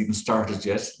haven't even started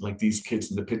yet, like these kids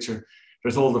in the picture.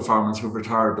 There's older farmers who've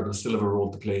retired but still have a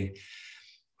role to play.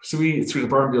 So we, through the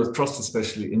Burn Trust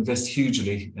especially, invest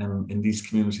hugely in these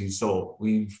communities. So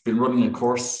we've been running a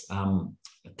course,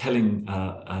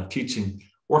 teaching,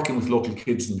 working with local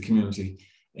kids in the community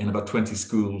in about 20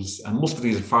 schools. And most of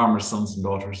these are farmers' sons and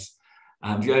daughters.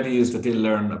 And the idea is that they'll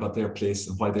learn about their place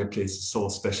and why their place is so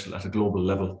special at a global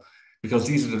level, because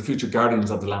these are the future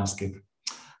guardians of the landscape.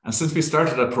 And since we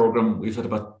started that program, we've had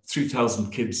about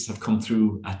 3,000 kids have come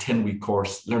through a 10-week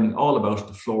course, learning all about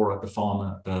the flora, the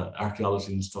fauna, the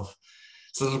archaeology and stuff.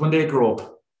 So that when they grow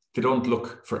up, they don't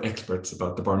look for experts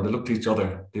about the burn. They look to each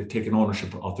other. They've taken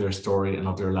ownership of their story and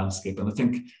of their landscape. And I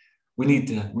think we need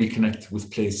to reconnect with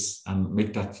place and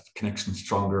make that connection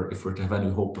stronger if we're to have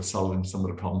any hope of solving some of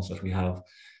the problems that we have.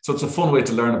 So it's a fun way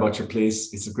to learn about your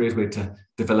place. It's a great way to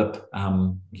develop, a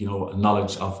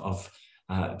knowledge of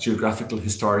geographical,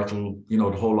 historical, you know,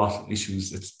 the whole lot of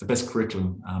issues. It's the best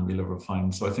curriculum you'll ever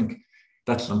find. So I think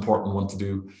that's an important one to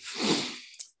do.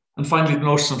 And finally, the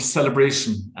notion of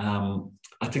celebration.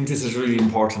 I think this is really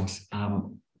important.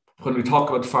 When we talk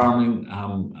about farming,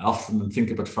 often and think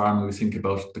about farming, we think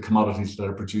about the commodities that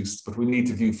are produced, but we need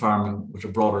to view farming with a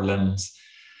broader lens,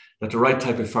 that the right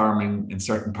type of farming in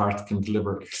certain parts can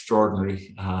deliver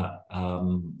extraordinary,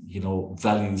 you know,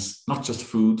 values, not just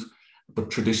food,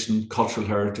 but tradition, cultural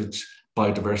heritage,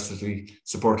 biodiversity,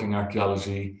 supporting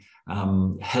archaeology,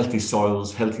 healthy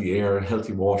soils, healthy air,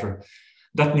 healthy water.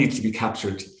 That needs to be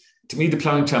captured. To me, the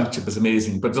ploughing championship is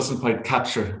amazing, but it doesn't quite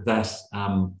capture that.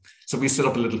 So we set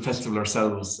up a little festival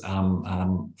ourselves,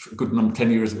 a good number, 10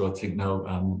 years ago, I think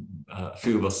now, a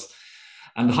few of us.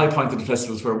 And the high point of the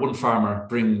festival is where one farmer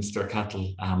brings their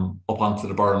cattle up onto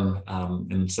the burn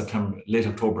in September, late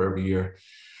October every year.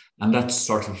 And that's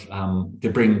sort of, they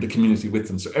bring the community with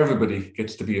them. So everybody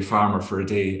gets to be a farmer for a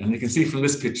day. And you can see from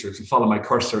this picture, if you follow my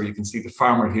cursor, you can see the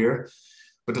farmer here.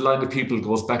 But the line of people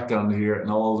goes back down here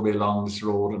and all the way along this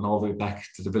road and all the way back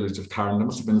to the village of Carn. There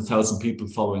must have been 1,000 people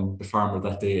following the farmer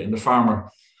that day. And the farmer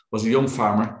was a young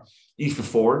farmer, Aoife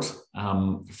Ford,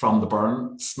 from the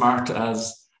Burn, smart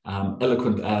as,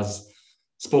 eloquent as,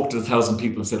 spoke to 1,000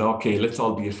 people and said, okay, let's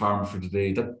all be a farmer for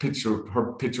today. That picture,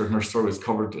 her picture and her story is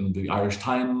covered in the Irish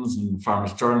Times and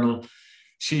Farmers Journal.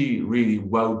 She really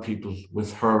wowed people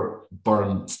with her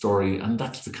Burn story. And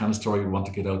that's the kind of story we want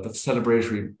to get out, that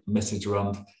celebratory message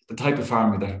around the type of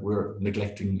farming that we're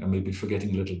neglecting or maybe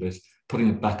forgetting a little bit, putting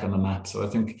it back on the map. So I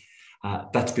think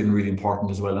that's been really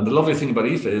important as well. And the lovely thing about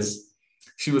Aoife is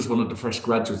she was one of the first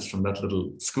graduates from that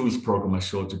little schools program I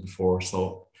showed you before.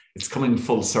 So it's coming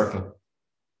full circle.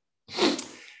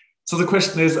 So the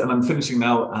question is, and I'm finishing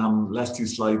now, last two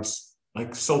slides,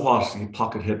 like, so what, you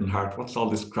pocket, head and heart? What's all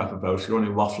this crap about? You're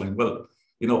only waffling. Well,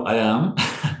 you know, I am,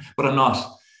 but I'm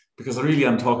not, because I really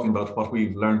am talking about what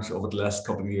we've learned over the last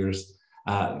couple of years,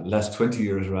 last 20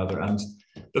 years rather. And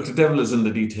look, the devil is in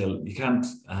the detail. You can't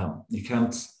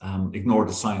ignore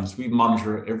the science. We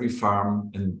monitor every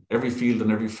farm in every field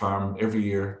and every farm every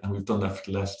year, and we've done that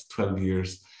for the last 12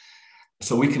 years.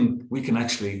 So we can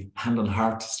actually, hand on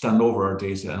heart, stand over our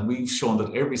data. And we've shown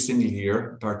that every single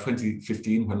year, bar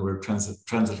 2015, when we're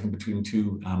transiting between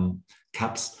two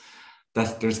caps,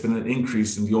 that there's been an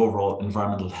increase in the overall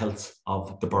environmental health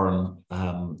of the Burn,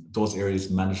 those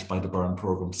areas managed by the Burn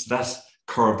program. So that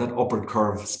curve, that upward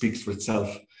curve, speaks for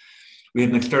itself. We had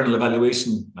an external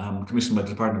evaluation commissioned by the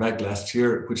Department of Ag last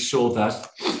year, which showed that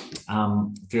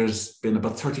there's been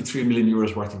about 33 million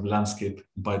euros worth of landscape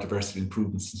biodiversity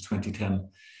improvements since 2010.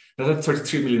 Now that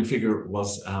 33 million figure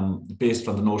was based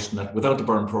on the notion that without the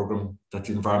Burn program, that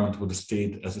the environment would have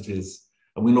stayed as it is.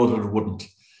 And we know that it wouldn't.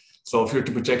 So if you're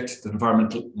to project the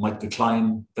environment might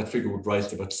decline, that figure would rise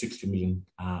to about 60 million.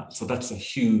 So that's a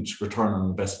huge return on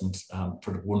investment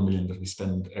for the 1 million that we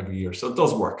spend every year. So it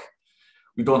does work.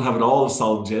 We don't have it all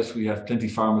solved yet. We have plenty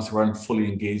of farmers who aren't fully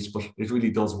engaged, but it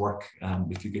really does work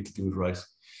if you get to do it right.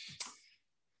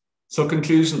 So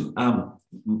conclusion,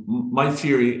 my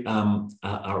theory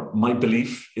or my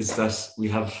belief is that we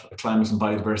have a climate and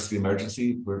biodiversity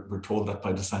emergency. We're told that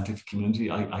by the scientific community.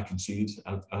 I can see it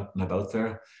out and about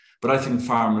there. But I think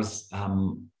farmers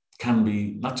can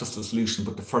be not just the solution,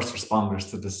 but the first responders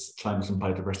to this climate and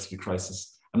biodiversity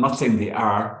crisis. I'm not saying they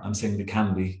are, I'm saying they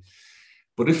can be.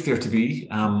 But if they're to be,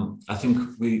 I think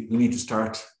we need to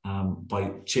start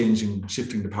by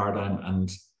shifting the paradigm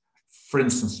and, for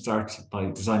instance, start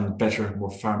by designing better, more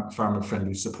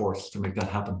farmer-friendly supports to make that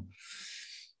happen.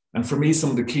 And for me, some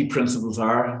of the key principles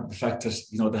are the fact that,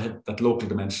 you know, that local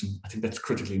dimension. I think that's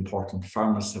critically important.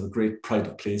 Farmers have a great pride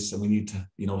of place, and we need to,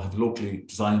 you know, have locally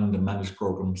designed and managed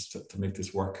programs to make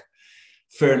this work.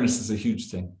 Fairness is a huge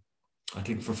thing. I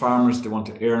think for farmers, they want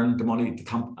to earn the money.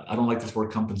 I don't like this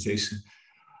word compensation.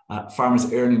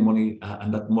 Farmers earning money,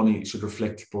 and that money should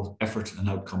reflect both effort and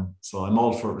outcome. So I'm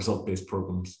all for result-based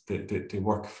programs. They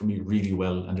work for me really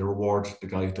well, and they reward the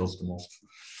guy who does the most.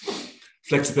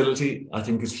 Flexibility, I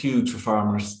think, is huge for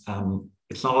farmers.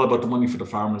 It's not all about the money for the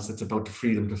farmers. It's about the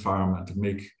freedom to farm and to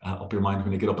make up your mind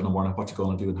when you get up in the morning what you're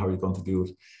going to do and how you're going to do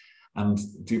it. And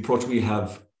the approach we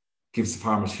have gives the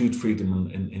farmers huge freedom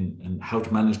in how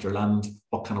to manage their land,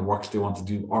 what kind of works they want to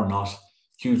do or not.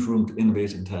 Huge room to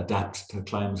innovate and to adapt to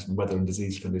climate and weather and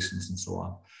disease conditions and so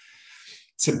on.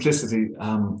 Simplicity,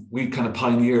 we kind of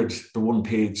pioneered the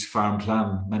one-page farm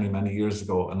plan many years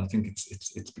ago, and I think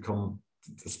it's become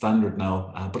the standard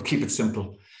now. But keep it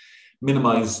simple,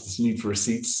 minimize this need for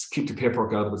receipts, keep the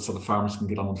paperwork out of it so the farmers can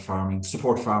get on with farming,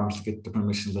 support farmers to get the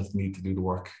permissions that they need to do the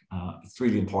work. It's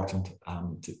really important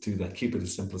to do that. Keep it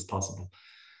as simple as possible.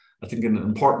 I think an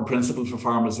important principle for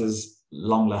farmers is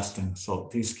long lasting. So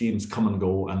these schemes come and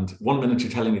go, and one minute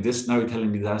you're telling me this, now you're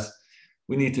telling me that.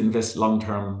 We need to invest long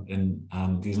term in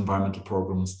these environmental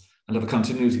programs and have a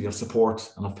continuity of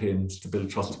support and of payments to build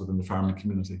trust within the farming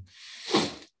community.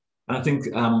 And I think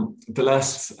the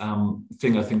last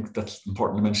thing I think that's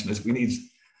important to mention is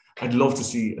I'd love to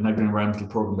see an agri-environmental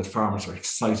program that farmers are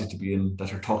excited to be in,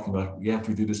 that are talking about, yeah, if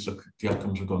we do this, look, the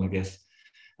outcomes we're going to get.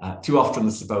 Too often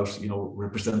it's about,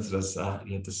 represented as,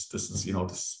 this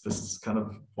is kind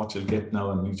of what you'll get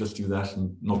now, and you just do that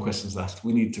and no questions asked.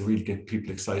 We need to really get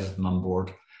people excited and on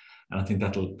board. And I think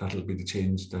that'll be the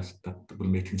change that will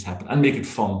make things happen and make it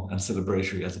fun and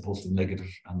celebratory as opposed to negative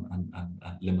and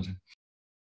limiting.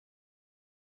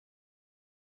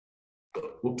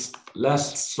 Oops,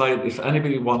 last slide. If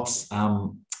anybody wants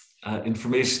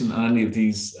information on any of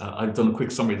these, I've done a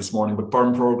quick summary this morning, but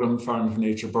Burn Programme, Farm for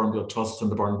Nature, Burn Bio Trust,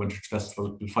 and the Burn Winter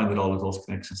Festival, you'll find all of those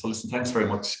connections. So listen, thanks very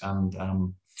much, and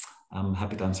I'm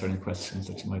happy to answer any questions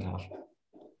that you might have.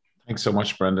 Thanks so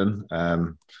much, Brendan.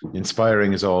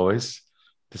 Inspiring as always,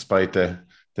 despite the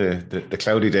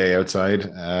cloudy day outside.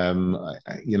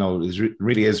 It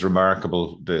really is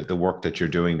remarkable the work that you're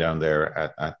doing down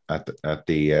there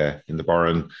in the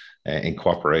Burren, in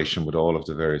cooperation with all of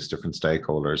the various different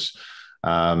stakeholders.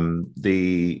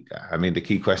 The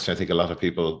key question I think a lot of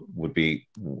people would be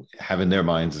have in their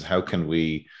minds is how can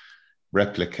we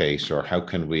replicate, or how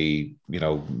can we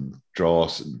draw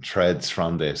threads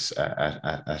from this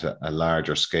at a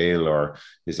larger scale, or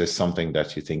is this something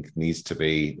that you think needs to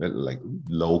be like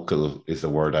local is the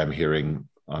word I'm hearing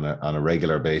on a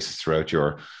regular basis throughout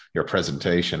your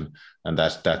presentation, and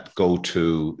that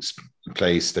go-to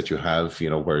place that you have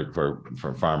where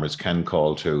farmers can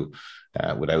call to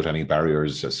without any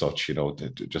barriers as such,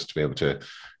 just to be able to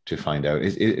find out.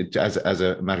 As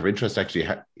a matter of interest, actually,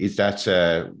 is that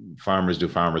do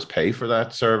farmers pay for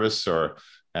that service, or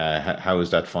how is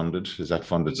that funded? Is that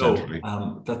funded centrally?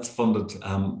 That's funded.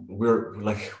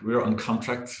 We're on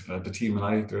contract. The team and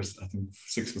I, there's I think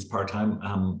 6 of us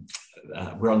part-time.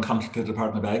 We're on contract to the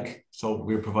Department of Ag, so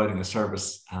we're providing a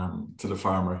service to the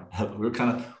farmer.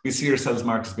 We see ourselves,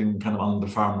 Mark, as being kind of on the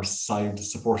farmer's side,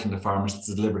 supporting the farmers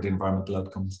to deliver the environmental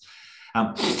outcomes.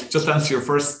 Just to answer your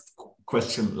first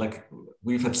question,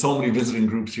 we've had so many visiting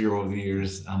groups here over the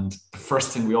years, and the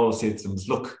first thing we always say to them is,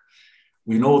 look,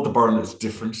 we know the Burren is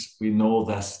different. We know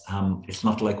that it's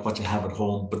not like what you have at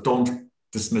home, but don't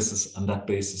dismiss us on that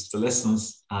basis. The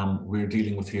lessons we're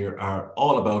dealing with here are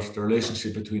all about the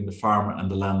relationship between the farmer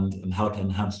and the land and how to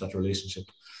enhance that relationship.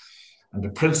 And the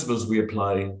principles we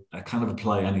apply kind of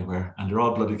apply anywhere, and they're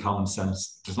all bloody common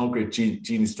sense. There's no great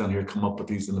genius down here come up with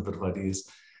these innovative ideas.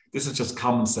 This is just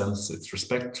common sense. It's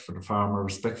respect for the farmer,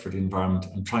 respect for the environment,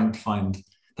 and trying to find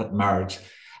that marriage.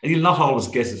 And you'll not always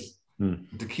get it.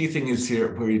 The key thing is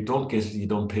here, where you don't get it, you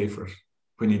don't pay for it.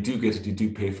 When you do get it, you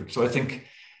do pay for it. So I think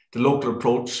the local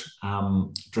approach,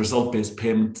 the result-based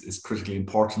payment is critically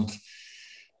important.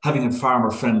 Having a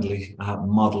farmer-friendly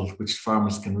model, which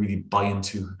farmers can really buy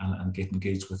into and get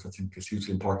engaged with, I think is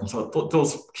hugely important. So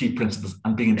those key principles,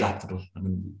 and being adaptable. I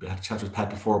mean, we had a chat with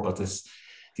Pat before about this.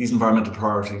 These environmental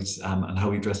priorities and how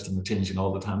we address them are changing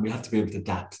all the time. We have to be able to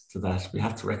adapt to that. We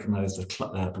have to recognize that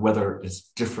the weather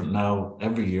is different now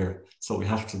every year. So we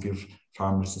have to give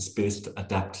farmers the space to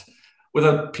adapt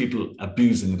without people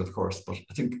abusing it, of course. But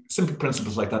I think simple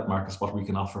principles like that, Mark, is what we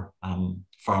can offer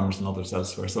farmers and others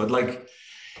elsewhere. So I'd like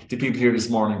the people here this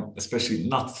morning, especially,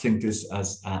 not to think this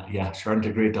as, aren't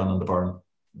they great down on the Burren?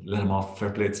 Let them off, fair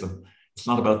play to them. It's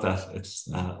not about that. It's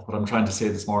what I'm trying to say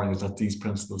this morning is that these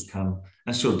principles can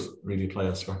and should really apply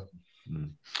elsewhere.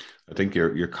 I think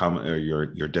your comment, or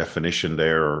your definition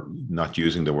there, or not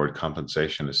using the word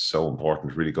compensation, is so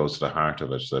important. It really goes to the heart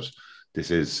of it, that this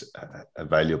is a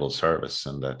valuable service,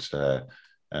 and that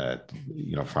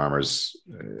farmers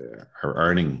are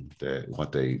earning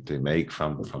what they make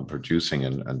from producing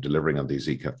and delivering on these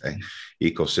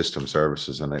ecosystem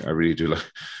services. And I really do like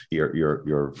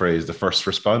your phrase, the first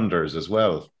responders as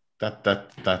well.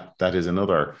 That is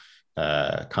another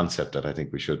concept that I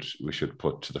think we should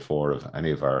put to the fore of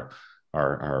any of our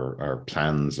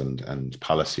plans and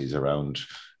policies around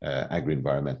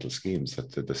agri-environmental schemes.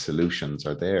 That the solutions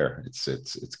are there.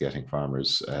 It's getting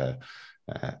farmers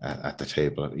at the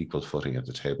table, equal footing at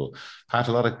the table. Pat,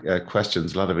 a lot of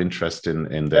questions, a lot of interest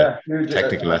in the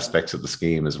technical aspects of the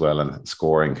scheme as well, and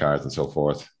scoring cards and so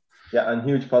forth. Yeah, and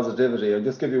huge positivity. I'll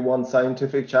just give you one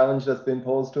scientific challenge that's been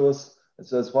posed to us. It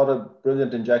says, what a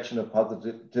brilliant injection of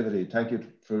positivity. Thank you,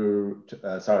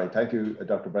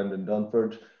 Dr. Brendan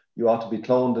Dunford. You ought to be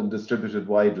cloned and distributed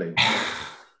widely.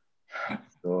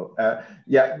 So, I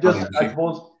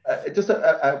suppose Just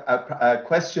a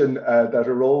question that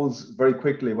arose very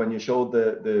quickly when you showed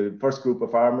the first group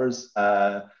of farmers.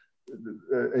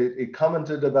 It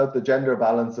commented about the gender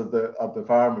balance of the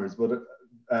farmers, but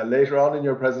later on in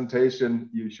your presentation,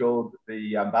 you showed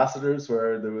the ambassadors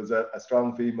where there was a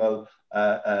strong female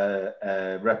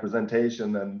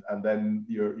representation, and then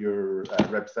your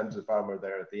representative farmer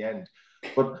there at the end.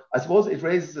 But I suppose it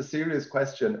raises a serious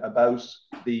question about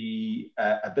the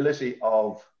ability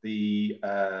of the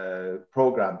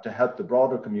program to help the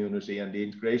broader community and the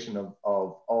integration of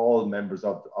all members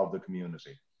of the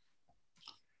community.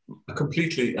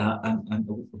 Completely, and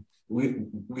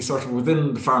we sort of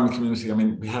within the farming community. I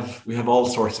mean, we have all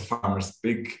sorts of farmers: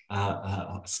 big,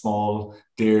 small,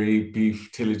 dairy,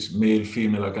 beef, tillage, male,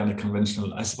 female, organic,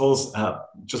 conventional. I suppose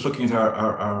just looking at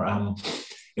our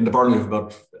in the Burren we have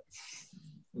about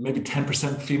maybe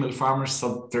 10% female farmers,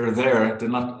 so they're there. They're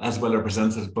not as well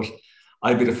represented, but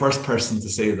I'd be the first person to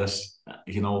say that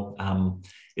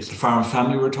it's the farm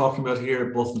family we're talking about here,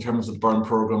 both in terms of the Burren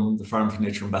programme, the Farm for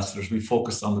Nature ambassadors. We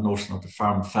focus on the notion of the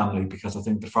farm family because I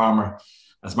think the farmer,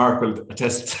 as Mark will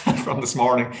attest from this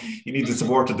morning, you need the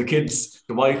support of the kids,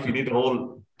 the wife, you need a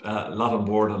whole lot on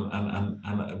board,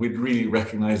 and we'd really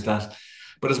recognise that.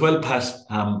 But as well, Pat,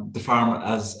 the farmer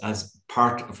as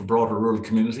part of a broader rural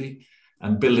community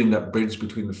and building that bridge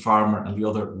between the farmer and the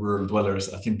other rural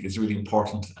dwellers, I think is really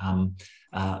important.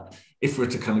 If we're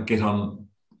to kind of get on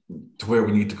to where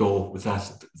we need to go with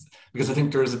that, because I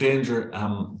think there is a danger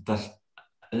that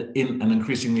in an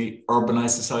increasingly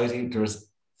urbanized society,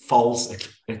 there's false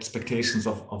expectations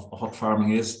of what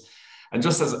farming is. And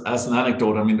just as an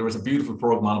anecdote, I mean, there was a beautiful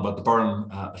program on about the Burren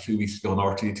a few weeks ago on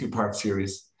RT, a two-part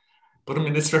series. But I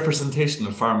mean, this representation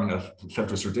of farming, I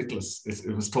felt was ridiculous.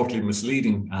 It was totally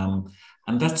misleading.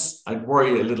 And that's, I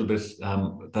worry a little bit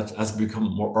that as we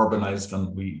become more urbanized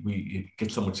and we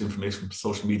get so much information from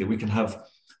social media, we can have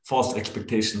false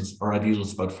expectations or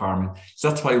ideals about farming. So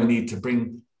that's why we need to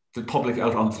bring the public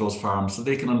out onto those farms so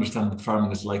they can understand what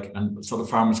farming is like, and so the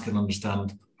farmers can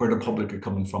understand where the public are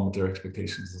coming from with their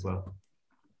expectations as well.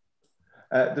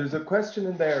 There's a question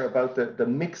in there about the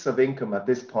mix of income at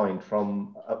this point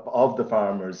of the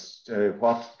farmers.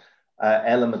 What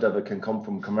element of it can come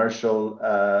from commercial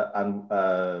and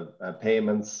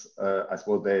payments? I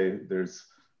suppose there's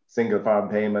single farm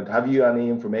payment. Have you any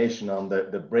information on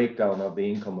the breakdown of the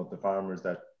income of the farmers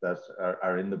that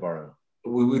are in the Burren?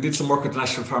 We did some work with the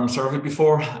National Farm Survey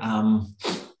before,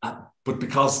 but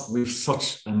because we've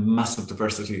such a massive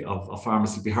diversity of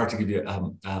farmers, it'd be hard to give you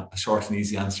a short and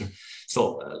easy answer.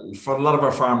 So for a lot of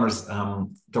our farmers,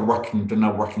 they're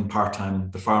now working part-time.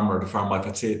 The farmer or the farm wife,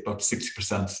 I'd say about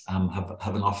 60%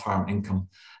 have an off-farm income.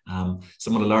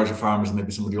 Some of the larger farmers,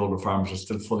 maybe some of the older farmers, are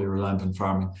still fully reliant on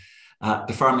farming.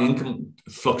 The farming income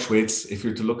fluctuates. If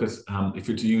you're to look at, if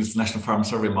you're to use the National Farm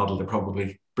Survey model, they're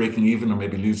probably breaking even or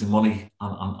maybe losing money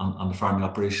on the farming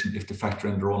operation if they factor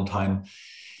in their own time.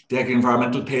 The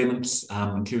agri-environmental payments,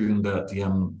 including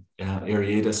the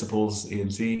area aid, I suppose,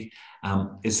 ANC,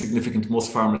 is significant.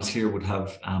 Most farmers here would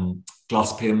have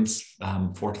gloss payments,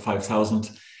 4,000 to 5,000.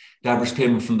 The average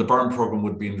payment from the Burren programme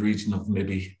would be in the region of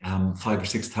maybe 5,000 or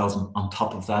 6,000 on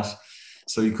top of that.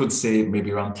 So you could say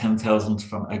maybe around 10,000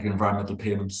 from agri-environmental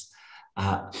payments.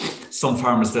 Some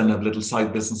farmers then have little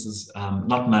side businesses,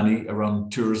 not many,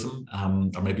 around tourism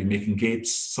or maybe making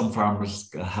gates. Some farmers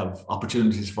have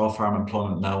opportunities for off-farm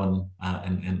employment now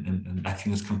and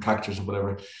acting as contractors or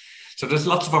whatever. So there's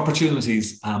lots of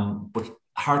opportunities, but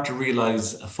hard to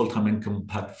realise a full-time income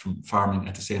from farming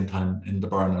at the same time in the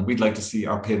Burren. And we'd like to see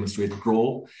our payments rate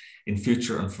grow in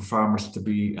future and for farmers to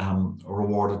be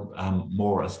rewarded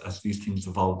more as these things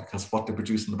evolve, because what they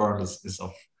produce in the Burren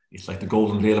it's like the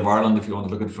golden veil of Ireland, if you want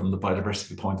to look at it from the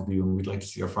biodiversity point of view, and we'd like to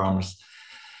see our farmers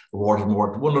rewarded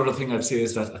more. One other thing I'd say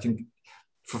is that I think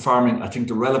for farming, I think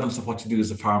the relevance of what you do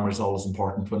as a farmer is always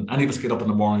important. When any of us get up in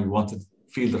the morning, we want to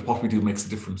feel that what we do makes a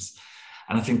difference.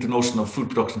 And I think the notion of food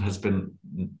production has been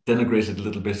denigrated a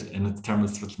little bit in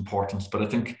terms of its importance. But I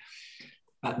think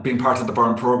being part of the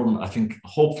Burren programme, I think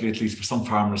hopefully at least for some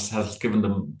farmers has given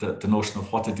them the notion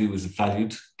of what they do is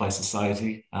valued by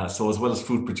society. So as well as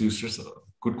food producers,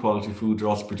 good quality food are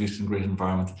also produced in a great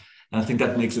environment. And I think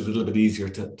that makes it a little bit easier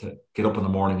to get up in the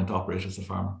morning and to operate as a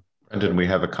farmer. Brendan, we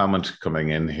have a comment coming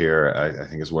in here. I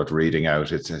think it's worth reading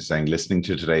out. It's saying, listening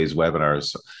to today's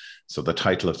webinars. So the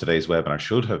title of today's webinar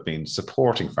should have been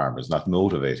supporting farmers, not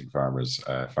motivating farmers.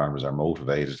 Farmers are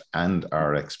motivated and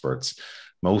are experts.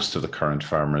 most of the current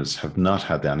farmers have not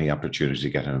had any opportunity to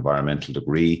get an environmental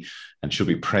degree and should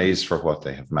be praised for what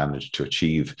they have managed to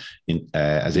achieve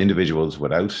as individuals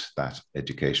without that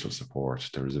educational support.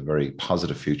 There is a very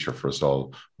positive future for us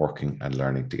all working and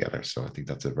learning together. So I think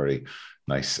that's a very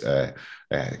nice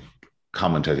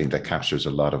comment, I think, that captures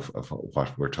a lot of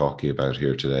what we're talking about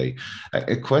here today.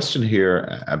 A question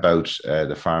here about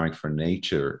the farming for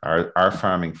nature. Are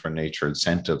farming for nature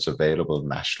incentives available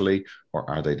nationally, or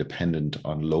are they dependent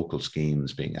on local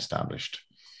schemes being established?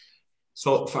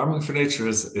 So farming for nature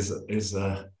is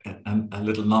a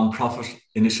little non-profit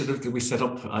initiative that we set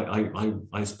up.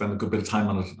 I spend a good bit of time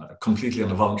on it completely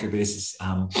on a voluntary basis.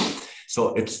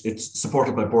 So it's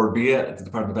supported by Board BIA at the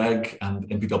Department of Ag and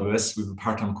NPWS. We have a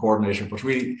part-time coordinator, but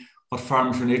really what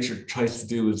Farming for Nature tries to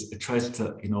do is it tries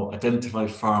to, identify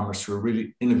farmers who are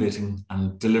really innovating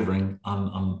and delivering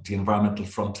on the environmental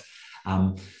front.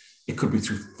 It could be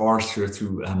through forestry or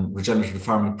through regenerative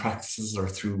farming practices or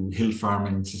through hill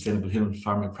farming, sustainable hill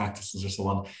farming practices or so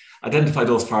on. Identify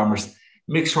those farmers,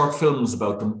 make short films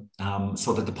about them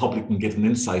so that the public can get an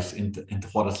insight into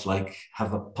what it's like,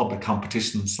 have a public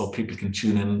competition so people can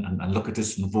tune in and look at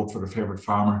this and vote for their favorite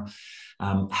farmer,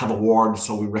 have awards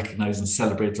so we recognize and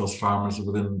celebrate those farmers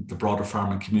within the broader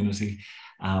farming community,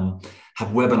 have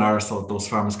webinars so those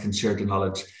farmers can share their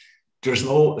knowledge. There's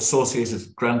no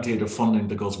associated grant aid or funding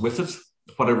that goes with it.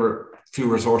 Whatever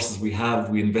few resources we have,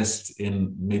 we invest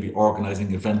in maybe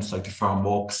organizing events like the farm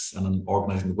walks and in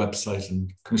organizing the website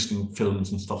and commissioning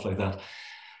films and stuff like that.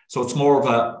 So it's more of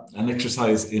an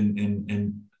exercise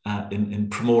in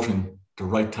promoting the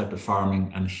right type of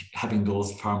farming and having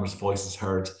those farmers' voices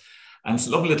heard. And it's a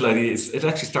lovely little idea. It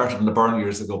actually started in the Burn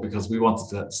years ago because we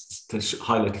wanted to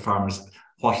highlight to farmers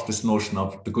what this notion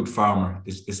of the good farmer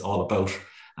is all about.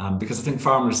 Because I think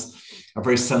farmers are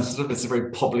very sensitive. It's a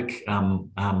very public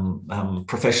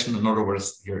profession. In other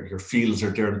words, your fields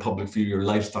are there in public view, your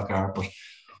livestock are, but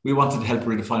we wanted to help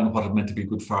redefine what it meant to be a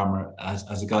good farmer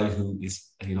as a guy who is,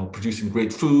 producing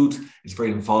great food, is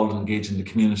very involved and engaged in the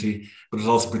community, but is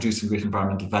also producing great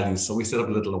environmental values. So we set up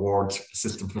a little award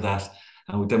system for that.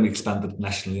 And then we expanded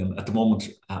nationally. And at the moment,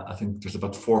 I think there's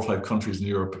about 4 or 5 countries in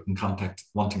Europe in contact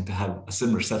wanting to have a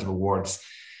similar set of awards,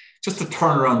 just to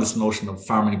turn around this notion of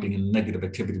farming being a negative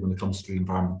activity when it comes to the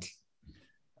environment.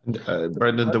 And,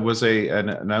 Brendan, there was an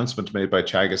announcement made by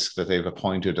Teagasc that they've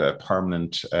appointed a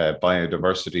permanent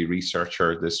biodiversity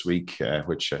researcher this week,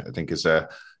 which I think is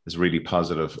really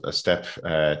positive, a step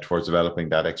towards developing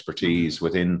that expertise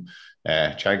within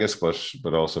Teagasc,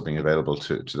 but also being available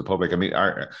to the public. I mean,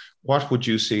 what would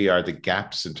you see are the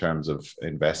gaps in terms of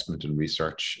investment and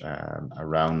research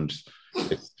around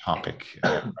this topic?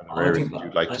 Where would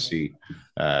you like to see,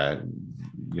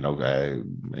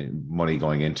 money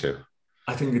going into?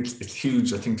 I think it's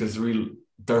huge. I think there's a real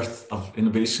dearth of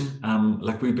innovation.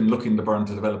 Like we've been looking to Burn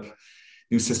to develop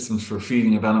new systems for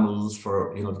feeding of animals,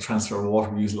 for the transfer of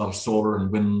water. We use a lot of solar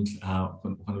and wind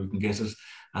when we can get it.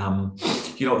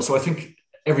 So I think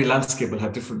every landscape will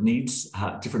have different needs,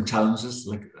 different challenges.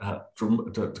 Like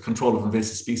the control of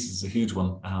invasive species is a huge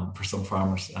one for some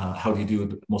farmers. How do you do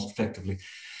it most effectively?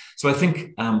 So I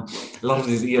think a lot of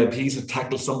these EIPs have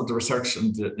tackled some of the research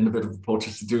and the innovative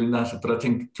approaches to doing that, but I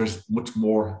think there's much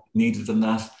more needed than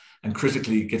that, and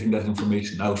critically getting that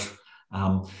information out.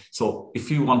 So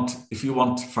if you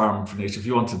want farm for nature, if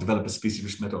you want to develop a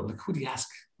species-rich meadow, like who do you ask?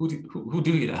 Who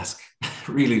do you ask?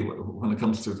 Really, when it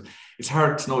comes to it, it's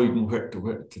hard to know even where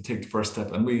to take the first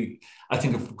step. And I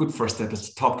think a good first step is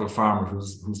to talk to a farmer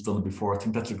who's done it before. I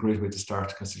think that's a great way to start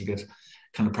because you get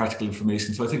kind of practical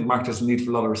information. So I think, Mark, there's a need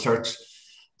for a lot of research,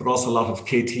 but also a lot of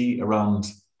KT around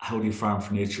how do you farm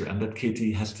for nature, and that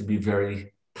KT has to be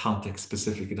very context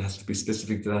specific. It has to be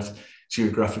specific to that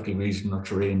geographical region or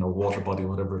terrain or water body,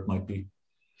 whatever it might be.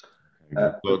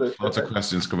 Lots of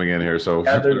questions coming in here. So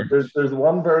yeah, there's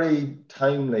one very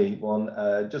timely one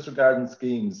just regarding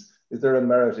schemes. Is there a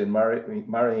merit in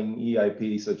marrying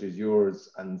EIP such as yours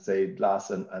and say GLAS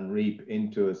and REAP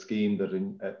into a scheme that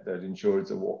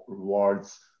ensures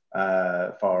rewards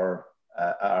for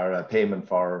or a payment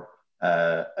for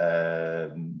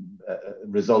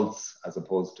results as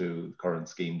opposed to current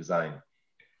scheme design?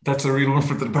 That's a real one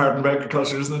for the Department of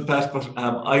Agriculture, isn't it, Pat? But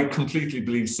I completely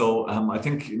believe so. I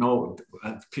think,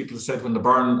 people said when the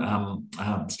Burn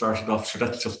started off, sure,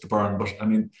 that's just the Burn. But I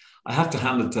mean, I have to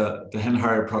hand it to the Hen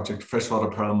Harrier project, Freshwater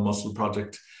Pearl Mussel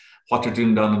project, what they're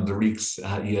doing down in the Reeks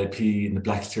EIP and the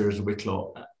Black Steers of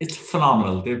Wicklow. It's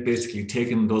phenomenal. They've basically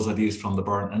taken those ideas from the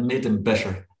Burn and made them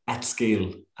better at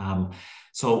scale.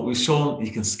 So we've shown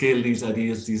you can scale these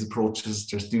ideas, these approaches.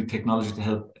 There's new technology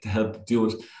to help do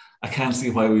it. I can't see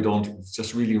why we don't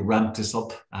just really ramp this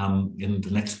up in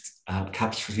the next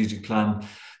CAP strategic plan,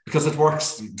 because it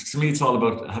works. To me, it's all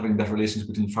about having that relationship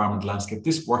between farm and landscape.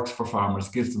 This works for farmers,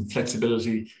 gives them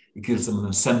flexibility, it gives them an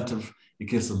incentive, it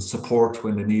gives them support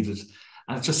when they need it.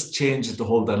 And it just changes the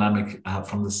whole dynamic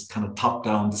from this kind of top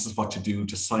down, this is what you do,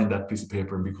 just sign that piece of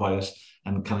paper and be quiet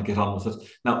and kind of get on with it.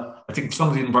 Now, I think some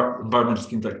of the environmental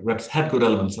schemes like REPS had good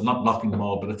elements. I'm not knocking them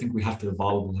all, but I think we have to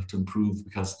evolve, we have to improve,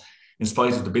 because in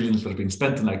spite of the billions that are being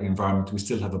spent in agri-environment, we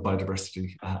still have a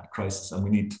biodiversity crisis, and we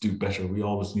need to do better. We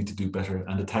always need to do better,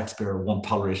 and the taxpayer won't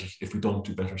tolerate it if we don't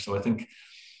do better. So I think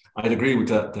I'd agree with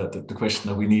the question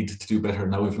that we need to do better.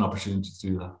 Now we have an opportunity to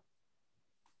do that.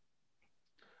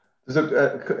 There's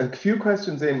a few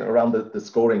questions in around the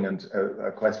scoring, and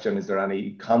a question, is there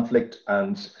any conflict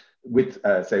and with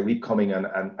say REAP coming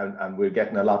and we're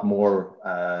getting a lot more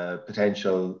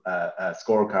potential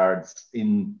scorecards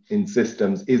in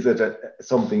systems, is it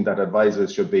something that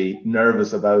advisors should be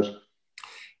nervous about?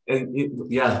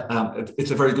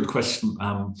 It's a very good question.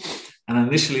 And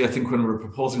initially, I think when we were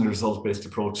proposing a result-based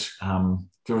approach,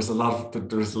 there was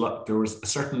a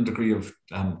certain degree of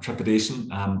trepidation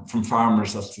from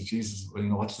farmers as to, Jesus,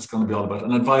 what's this going to be all about,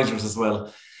 and advisors as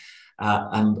well.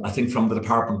 And I think from the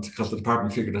department, because the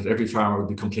department figured that every farmer would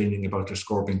be complaining about their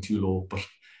score being too low. But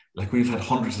like, we've had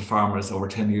hundreds of farmers over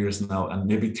 10 years now, and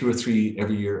maybe 2 or 3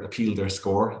 every year appeal their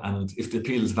score. And if the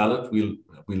appeal is valid,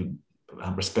 we'll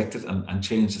respect it and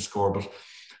change the score. But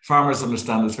farmers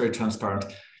understand it's very transparent.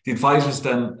 The advisors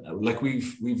then, like,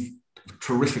 we've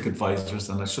terrific advisors,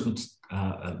 and I shouldn't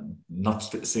not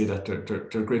say that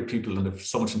they're great people and they've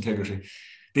so much integrity.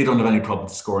 They don't have any problem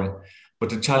with scoring. But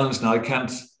the challenge now, I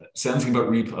can't say anything about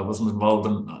REAP. I wasn't involved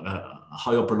in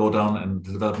high up or low down in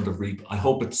the development of REAP. I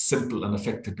hope it's simple and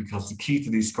effective, because the key to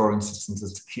these scoring systems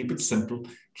is to keep it simple,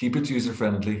 keep it user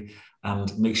friendly,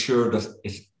 and make sure that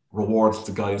it rewards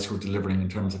the guys who are delivering in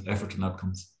terms of effort and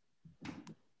outcomes.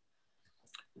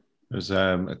 There's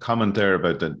a comment there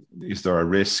about is there a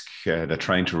risk that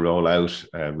trying to roll out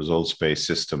a results-based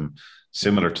system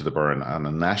similar to the Burn on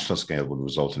a national scale would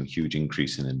result in a huge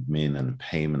increase in admin and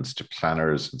payments to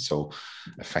planners, and so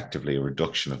effectively a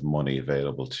reduction of money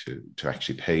available to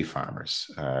actually pay farmers?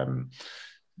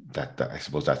 That I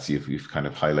suppose that's you've kind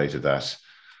of highlighted that.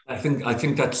 I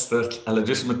think that's a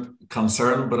legitimate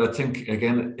concern, but I think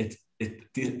again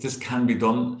this can be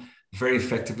done very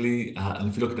effectively. And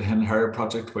if you look at the Hen Harrier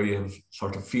project, where you have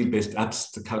sort of field-based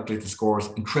apps to calculate the scores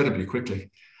incredibly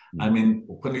quickly. I mean,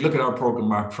 when you look at our program,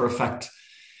 Mark, for a fact,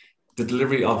 the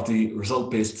delivery of the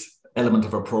result-based element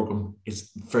of our program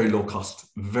is very low cost,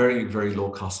 very, very low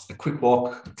cost. A quick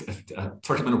walk, a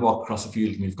 30-minute walk across the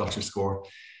field and you've got your score.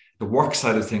 The work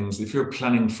side of things, if you're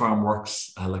planning farm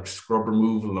works like scrub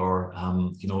removal or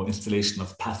installation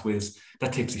of pathways,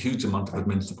 that takes a huge amount of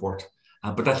admin support.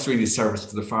 But that's really a service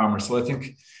to the farmer. So I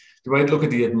think the way I look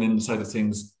at the admin side of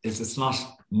things is it's not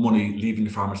money leaving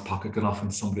the farmer's pocket, going off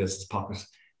into somebody else's pocket.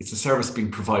 It's a service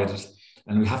being provided,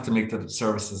 and we have to make that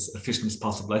service as efficient as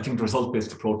possible. I think the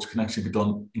result-based approach can actually be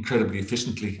done incredibly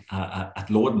efficiently at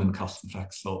low admin costs, in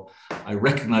fact. So I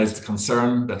recognise the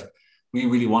concern that we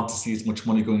really want to see as much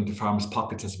money going into farmers'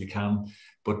 pockets as we can,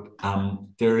 but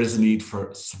there is a need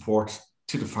for support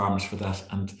to the farmers for that.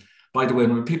 And by the way,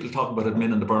 when people talk about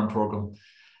admin and the Burn programme,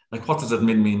 like, what does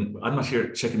admin mean? I'm not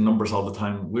here checking numbers all the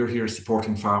time. We're here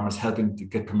supporting farmers, helping to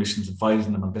get permissions,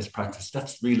 advising them on best practice.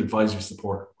 That's real advisory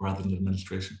support rather than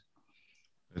administration.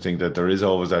 I think that there is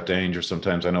always that danger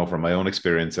sometimes. I know from my own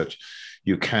experience that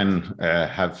you can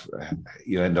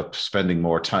you end up spending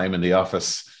more time in the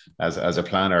office as a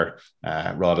planner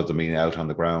rather than being out on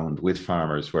the ground with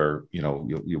farmers where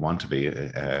you want to be,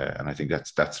 and I think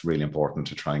that's really important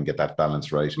to try and get that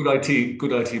balance right.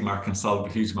 Good IT, Mark, can solve a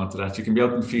huge amount of that. You can be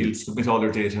out in the field, submit all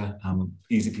your data,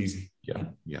 easy peasy.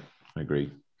 Yeah, I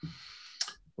agree.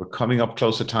 We're coming up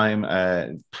close to time.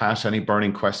 Pat, any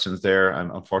burning questions there?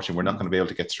 And unfortunately, we're not going to be able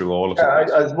to get through all of them.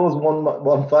 I suppose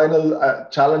one final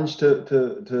challenge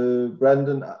to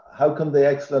Brendan. How can the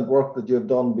excellent work that you've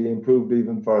done be improved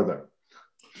even further?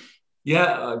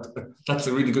 Yeah, that's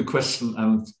a really good question.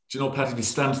 And Pat, if you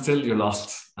stand still, you're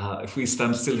lost. If we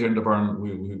stand still here in the Burn,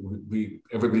 we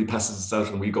everybody passes us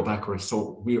out and we go backwards.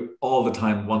 So we're all the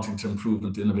time wanting to improve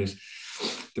and to innovate.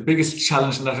 The biggest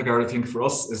challenge in that regard, I think, for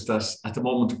us is that at the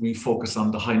moment we focus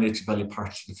on the high nature value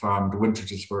parts of the farm, the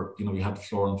winterage where we have the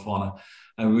flora and fauna,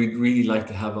 and we'd really like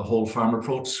to have a whole farm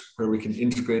approach where we can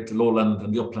integrate the lowland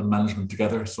and the upland management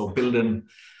together. So build in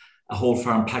a whole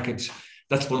farm package.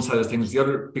 That's one side of things. The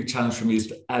other big challenge for me is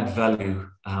to add value.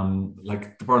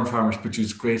 Like, the Burn farmers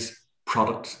produce great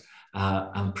product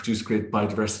and produce great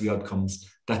biodiversity outcomes.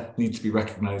 that need to be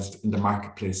recognised in the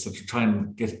marketplace. So to try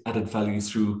and get added value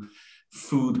through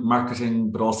food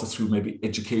marketing, but also through maybe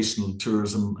educational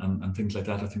tourism and things like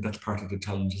that. I think that's part of the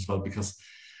challenge as well, because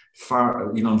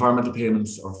environmental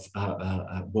payments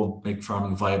won't make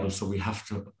farming viable. So we have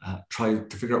to try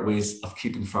to figure out ways of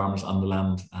keeping farmers on the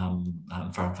land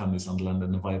and farm families on the land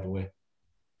in a viable way.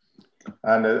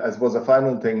 And I suppose the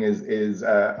final thing is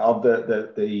of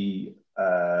the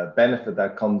benefit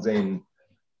that comes in,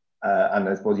 and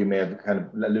I suppose you may have kind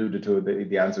of alluded to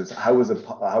the answers.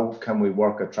 How can we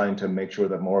work at trying to make sure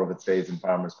that more of it stays in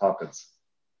farmers' pockets?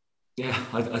 Yeah,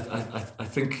 I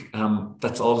think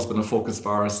that's always been a focus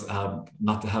for us,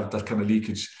 not to have that kind of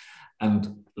leakage.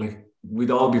 And like,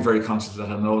 we'd all be very conscious of that.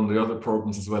 I know in the other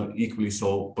programs as well, equally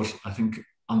so. But I think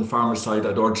on the farmer side,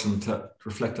 I'd urge them to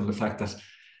reflect on the fact that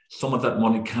some of that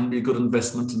money can be a good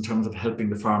investment in terms of helping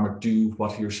the farmer do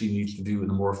what he or she needs to do in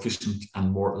a more efficient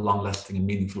and more long-lasting and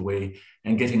meaningful way,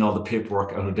 and getting all the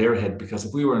paperwork out of their head. Because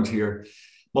if we weren't here,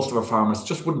 most of our farmers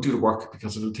just wouldn't do the work,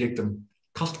 because it'll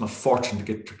cost them a fortune to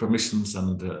get permissions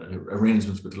and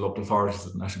arrangements with the local authorities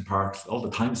and national parks. All the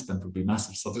time spent would be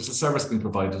massive. So there's a service being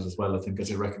provided as well, I think, as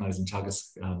they recognise in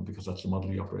Teagasc, because that's the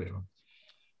model you operate on.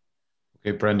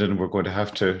 Okay, Brendan, we're going to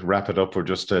have to wrap it up. We're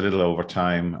just a little over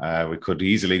time. We could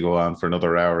easily go on for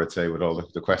another hour, I'd say, with all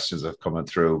the questions that have come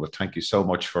through. But thank you so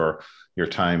much for your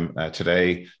time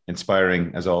today.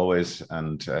 Inspiring as always.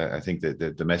 And I think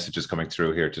that the messages coming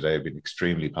through here today have been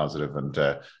extremely positive. And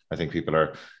I think people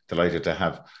are delighted to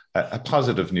have a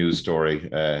positive news story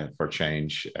for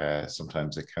change.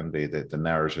 Sometimes it can be the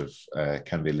narrative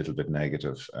can be a little bit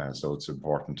negative. So it's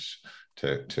important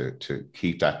to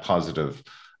keep that positive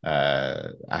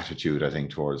attitude, I think,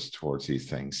 towards these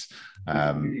things.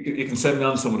 You can send me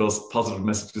on some of those positive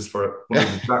messages for one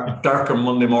of the darker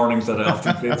Monday mornings that I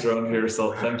often face around here.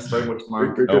 So thanks very much,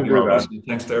 Mark.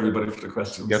 Thanks to everybody for the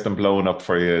questions. Get them blown up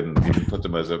for you, and you can put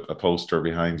them as a poster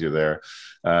behind you there.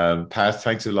 Pat,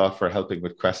 thanks a lot for helping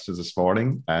with questions this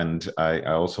morning. And I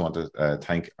also want to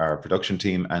thank our production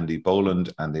team, Andy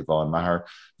Boland and Yvonne Maher,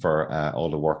 for all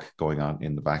the work going on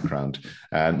in the background.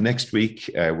 Next week,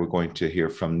 we're going to hear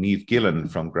from Niamh Gillen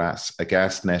from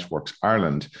Gas Networks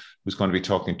Ireland, who's going to be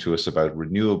talking to us about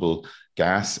renewable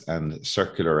gas and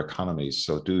circular economies.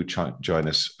 So do join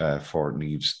us for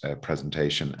Niamh's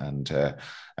presentation, and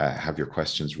have your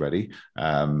questions ready.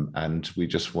 And we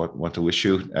just want to wish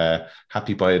you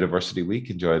happy Biodiversity Week.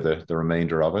 Enjoy the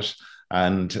remainder of it.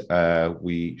 And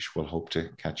we will hope to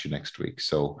catch you next week.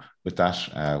 So with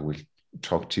that, we'll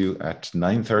talk to you at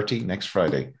 9:30 next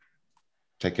Friday.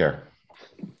 Take care.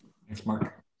 Thanks,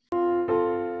 Mark.